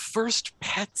and your first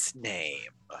pet's name.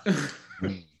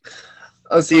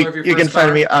 Oh, so Color of your you can first find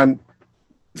car? me on.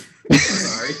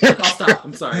 Sorry, I'll stop.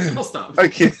 I'm sorry. I'll stop.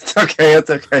 Okay, it's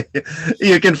okay.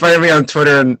 You can find me on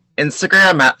Twitter and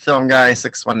Instagram at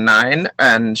FilmGuy619,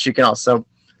 and you can also.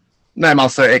 I'm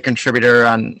also a contributor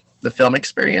on the Film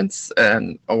Experience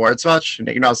and Awards Watch, and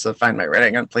you can also find my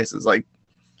writing on places like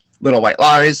Little White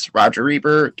Lies, Roger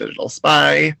Reaper, Digital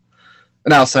Spy,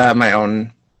 and I also have my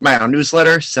own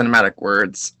newsletter, Cinematic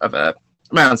Words of a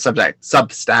my own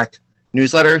Substack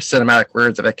newsletter, Cinematic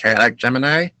Words of a Chaotic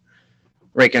Gemini,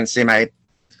 where you can see my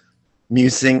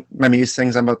musings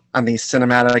on the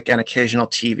cinematic and occasional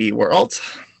TV world.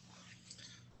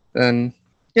 Then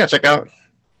yeah, check out.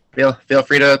 Feel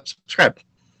free to subscribe.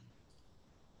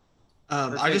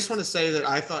 I just want to say that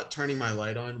I thought turning my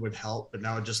light on would help, but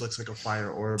now it just looks like a fire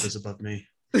orb is above me.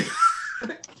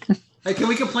 Hey, can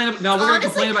we complain? No, we're gonna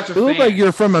complain about your You look like fans.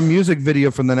 you're from a music video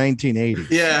from the 1980s.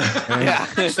 Yeah. Yeah.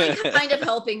 Actually, you're kind of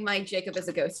helping my Jacob is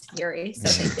a ghost theory. So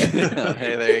thank you.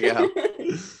 Hey, there you go.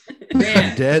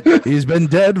 Dan. Dead. He's been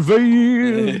dead for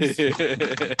years.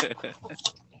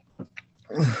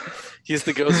 He's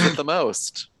the ghost with the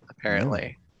most,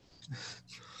 apparently.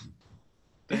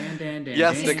 Dan.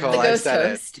 Yes, Dan. Nicole, The I ghost said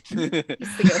host. it.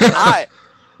 He's the ghost host.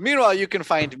 Meanwhile, you can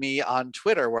find me on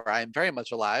Twitter, where I'm very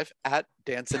much alive, at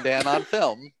Dancing Dan on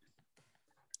Film.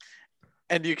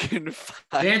 And you can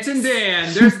find Dancing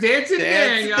Dan. There's Dancing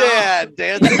Dan, y'all.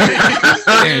 Dancing Dan.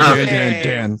 I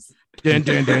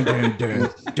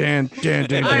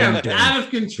am out of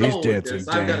control. He's With dancing this.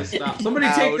 I've got to Dan. stop. Somebody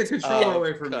take the Out control of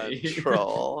away from me.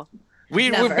 Control.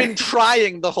 We've Never. been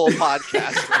trying the whole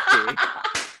podcast, Ricky.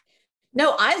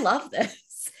 No, I love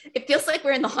this. It feels like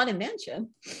we're in the Haunted Mansion.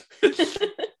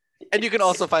 And you can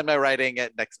also find my writing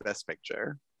at Next Best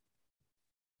Picture.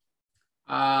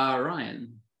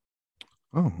 Ryan.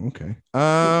 Oh, okay.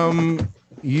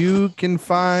 You can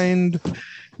find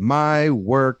my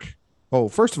work. Oh,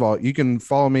 first of all, you can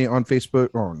follow me on Facebook.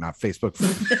 Or not Facebook.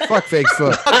 Fuck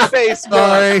Facebook. Facebook.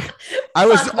 Sorry. I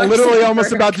was Fuck Mark literally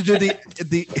almost Zuckerberg. about to do the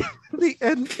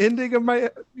ending of my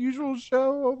usual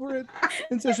show over at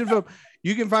In Session Film.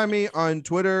 You can find me on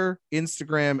Twitter,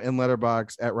 Instagram, and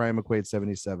Letterboxd at Ryan McQuaid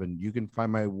 77. You can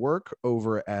find my work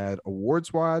over at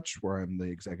Awards Watch, where I'm the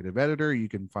executive editor. You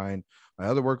can find my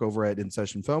other work over at In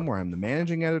Session Film, where I'm the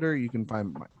managing editor. You can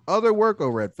find my other work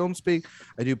over at Film Speak.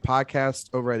 I do podcasts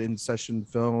over at In Session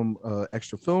Film,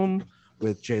 Extra Film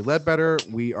with Jay Ledbetter.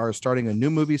 We are starting a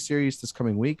new movie series this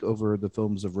coming week over the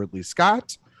films of Ridley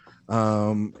Scott.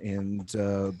 And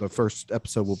the first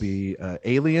episode will be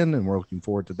Alien, and we're looking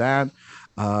forward to that.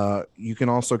 You can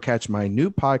also catch my new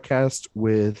podcast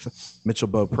with Mitchell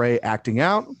Beaupre, Acting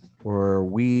Out, where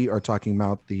we are talking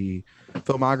about the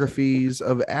filmographies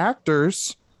of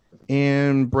actors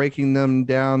and breaking them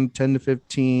down 10 to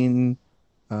 15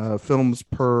 films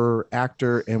per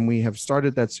actor. And we have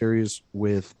started that series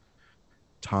with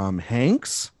Tom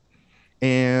Hanks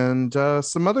and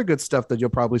some other good stuff that you'll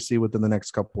probably see within the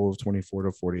next couple of 24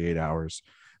 to 48 hours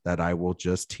that I will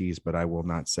just tease, but I will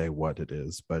not say what it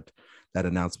is. But that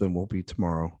announcement will be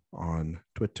tomorrow on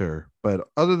Twitter. But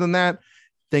other than that,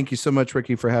 thank you so much,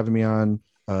 Ricky, for having me on.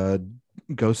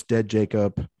 Ghost Dead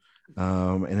Jacob.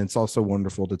 And it's also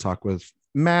wonderful to talk with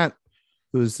Matt,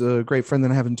 who's a great friend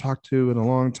that I haven't talked to in a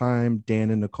long time,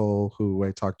 Dan and Nicole, who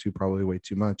I talk to probably way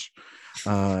too much,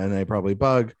 and I probably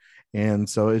bug. And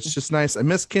so it's just nice. I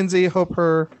miss Kinsey. Hope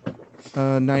her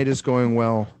night is going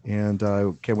well, and I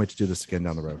can't wait to do this again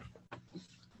down the road.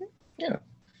 Yeah.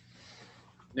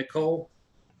 Nicole.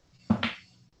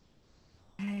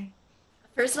 Okay.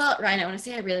 First of all, Ryan, I want to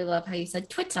say I really love how you said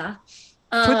Twitter.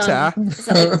 Twitter. Is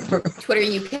that like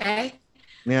Twitter UK?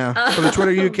 Yeah, for the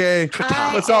Twitter UK.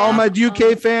 I What's up, all my am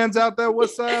UK fans out there?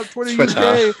 What's up, Twitter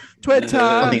UK?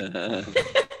 Twitter.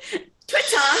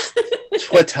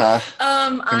 Twitter.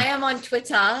 I am on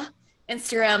Twitter,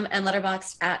 Instagram, and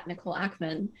Letterboxd at Nicole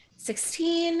Ackman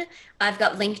 16. I've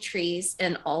got link trees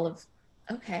in all of.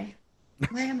 Okay,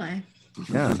 where am I?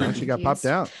 Yeah, now she got popped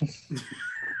out.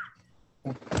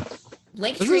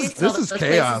 Link This trees. is- to all this is those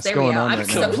chaos places. There going we go. on I'm right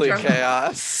now. so Complete drunk.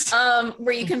 chaos.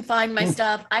 Where you can find my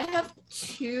stuff. I have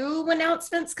 2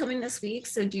 announcements coming this week,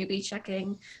 so do be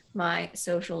checking my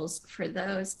socials for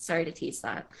those. Sorry to tease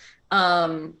that.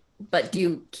 But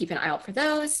do keep an eye out for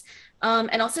those.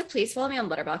 And also please follow me on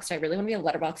Letterboxd. I really want to be a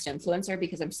Letterboxd influencer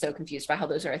because I'm so confused by how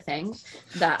those are a thing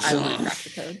that I want to crack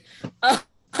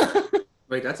the code.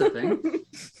 Wait, that's a thing?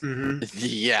 Mhm.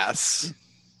 Yes.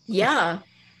 Yeah,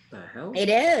 The hell? it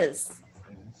is.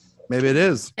 Maybe it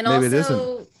is. And Maybe also, it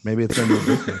isn't. Maybe it's in your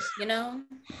business. you know,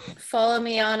 follow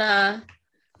me on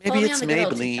Maybe Follow me it's on the good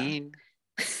old Maybelline.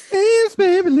 It's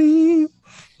Maybelline.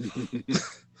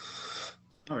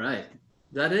 All right.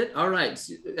 Is that it? All right.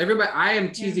 So, everybody, I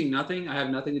am teasing nothing. I have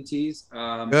nothing to tease. Good.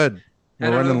 Head We're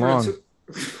on running over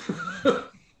long.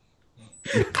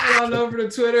 Head on over to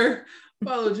Twitter.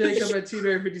 Follow Jacob at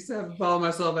tberry57. Follow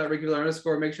myself at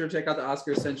regular_. Make sure to check out the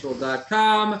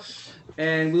OscarCentral.com.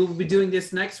 And we will be doing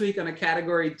this next week on a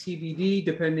category TBD,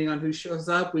 depending on who shows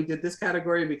up. We did this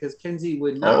category because Kenzie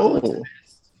would not want to miss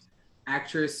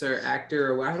actress or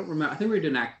actor, or I don't remember. I think we were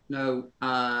doing actor.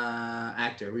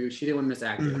 She didn't want to miss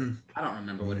actor. Mhm. I don't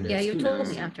remember what it is. Yeah, you Who told knows?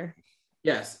 me after.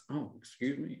 Yes. Oh,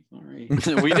 excuse me. Sorry.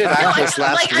 We did actress No,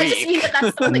 last I just mean week. that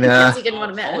that's something Yeah. Kenzie didn't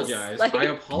want to miss. apologize. Like, I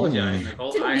apologize,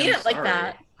 Nicole. didn't I mean am it like sorry.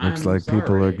 that. Looks I'm like people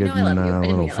sorry. are getting No, I love you. I a didn't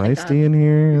little mean it like feisty that. in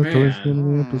here Man. towards the end of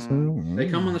the episode. They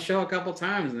come on the show a couple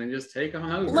times and they just take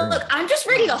on over. Look, I'm just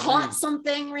ready to haunt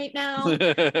something right now.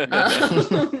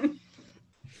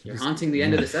 You're haunting the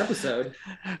end of this episode.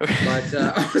 But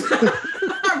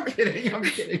I'm kidding. I'm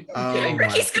kidding. Oh kidding. my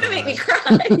Ricky's gonna make me God.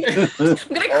 cry. I'm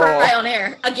gonna cry on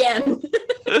air again.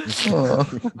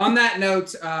 On that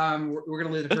note, we're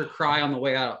going to let her cry on the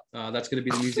way out. That's going to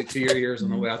be the music to your ears on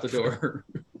the way out the door.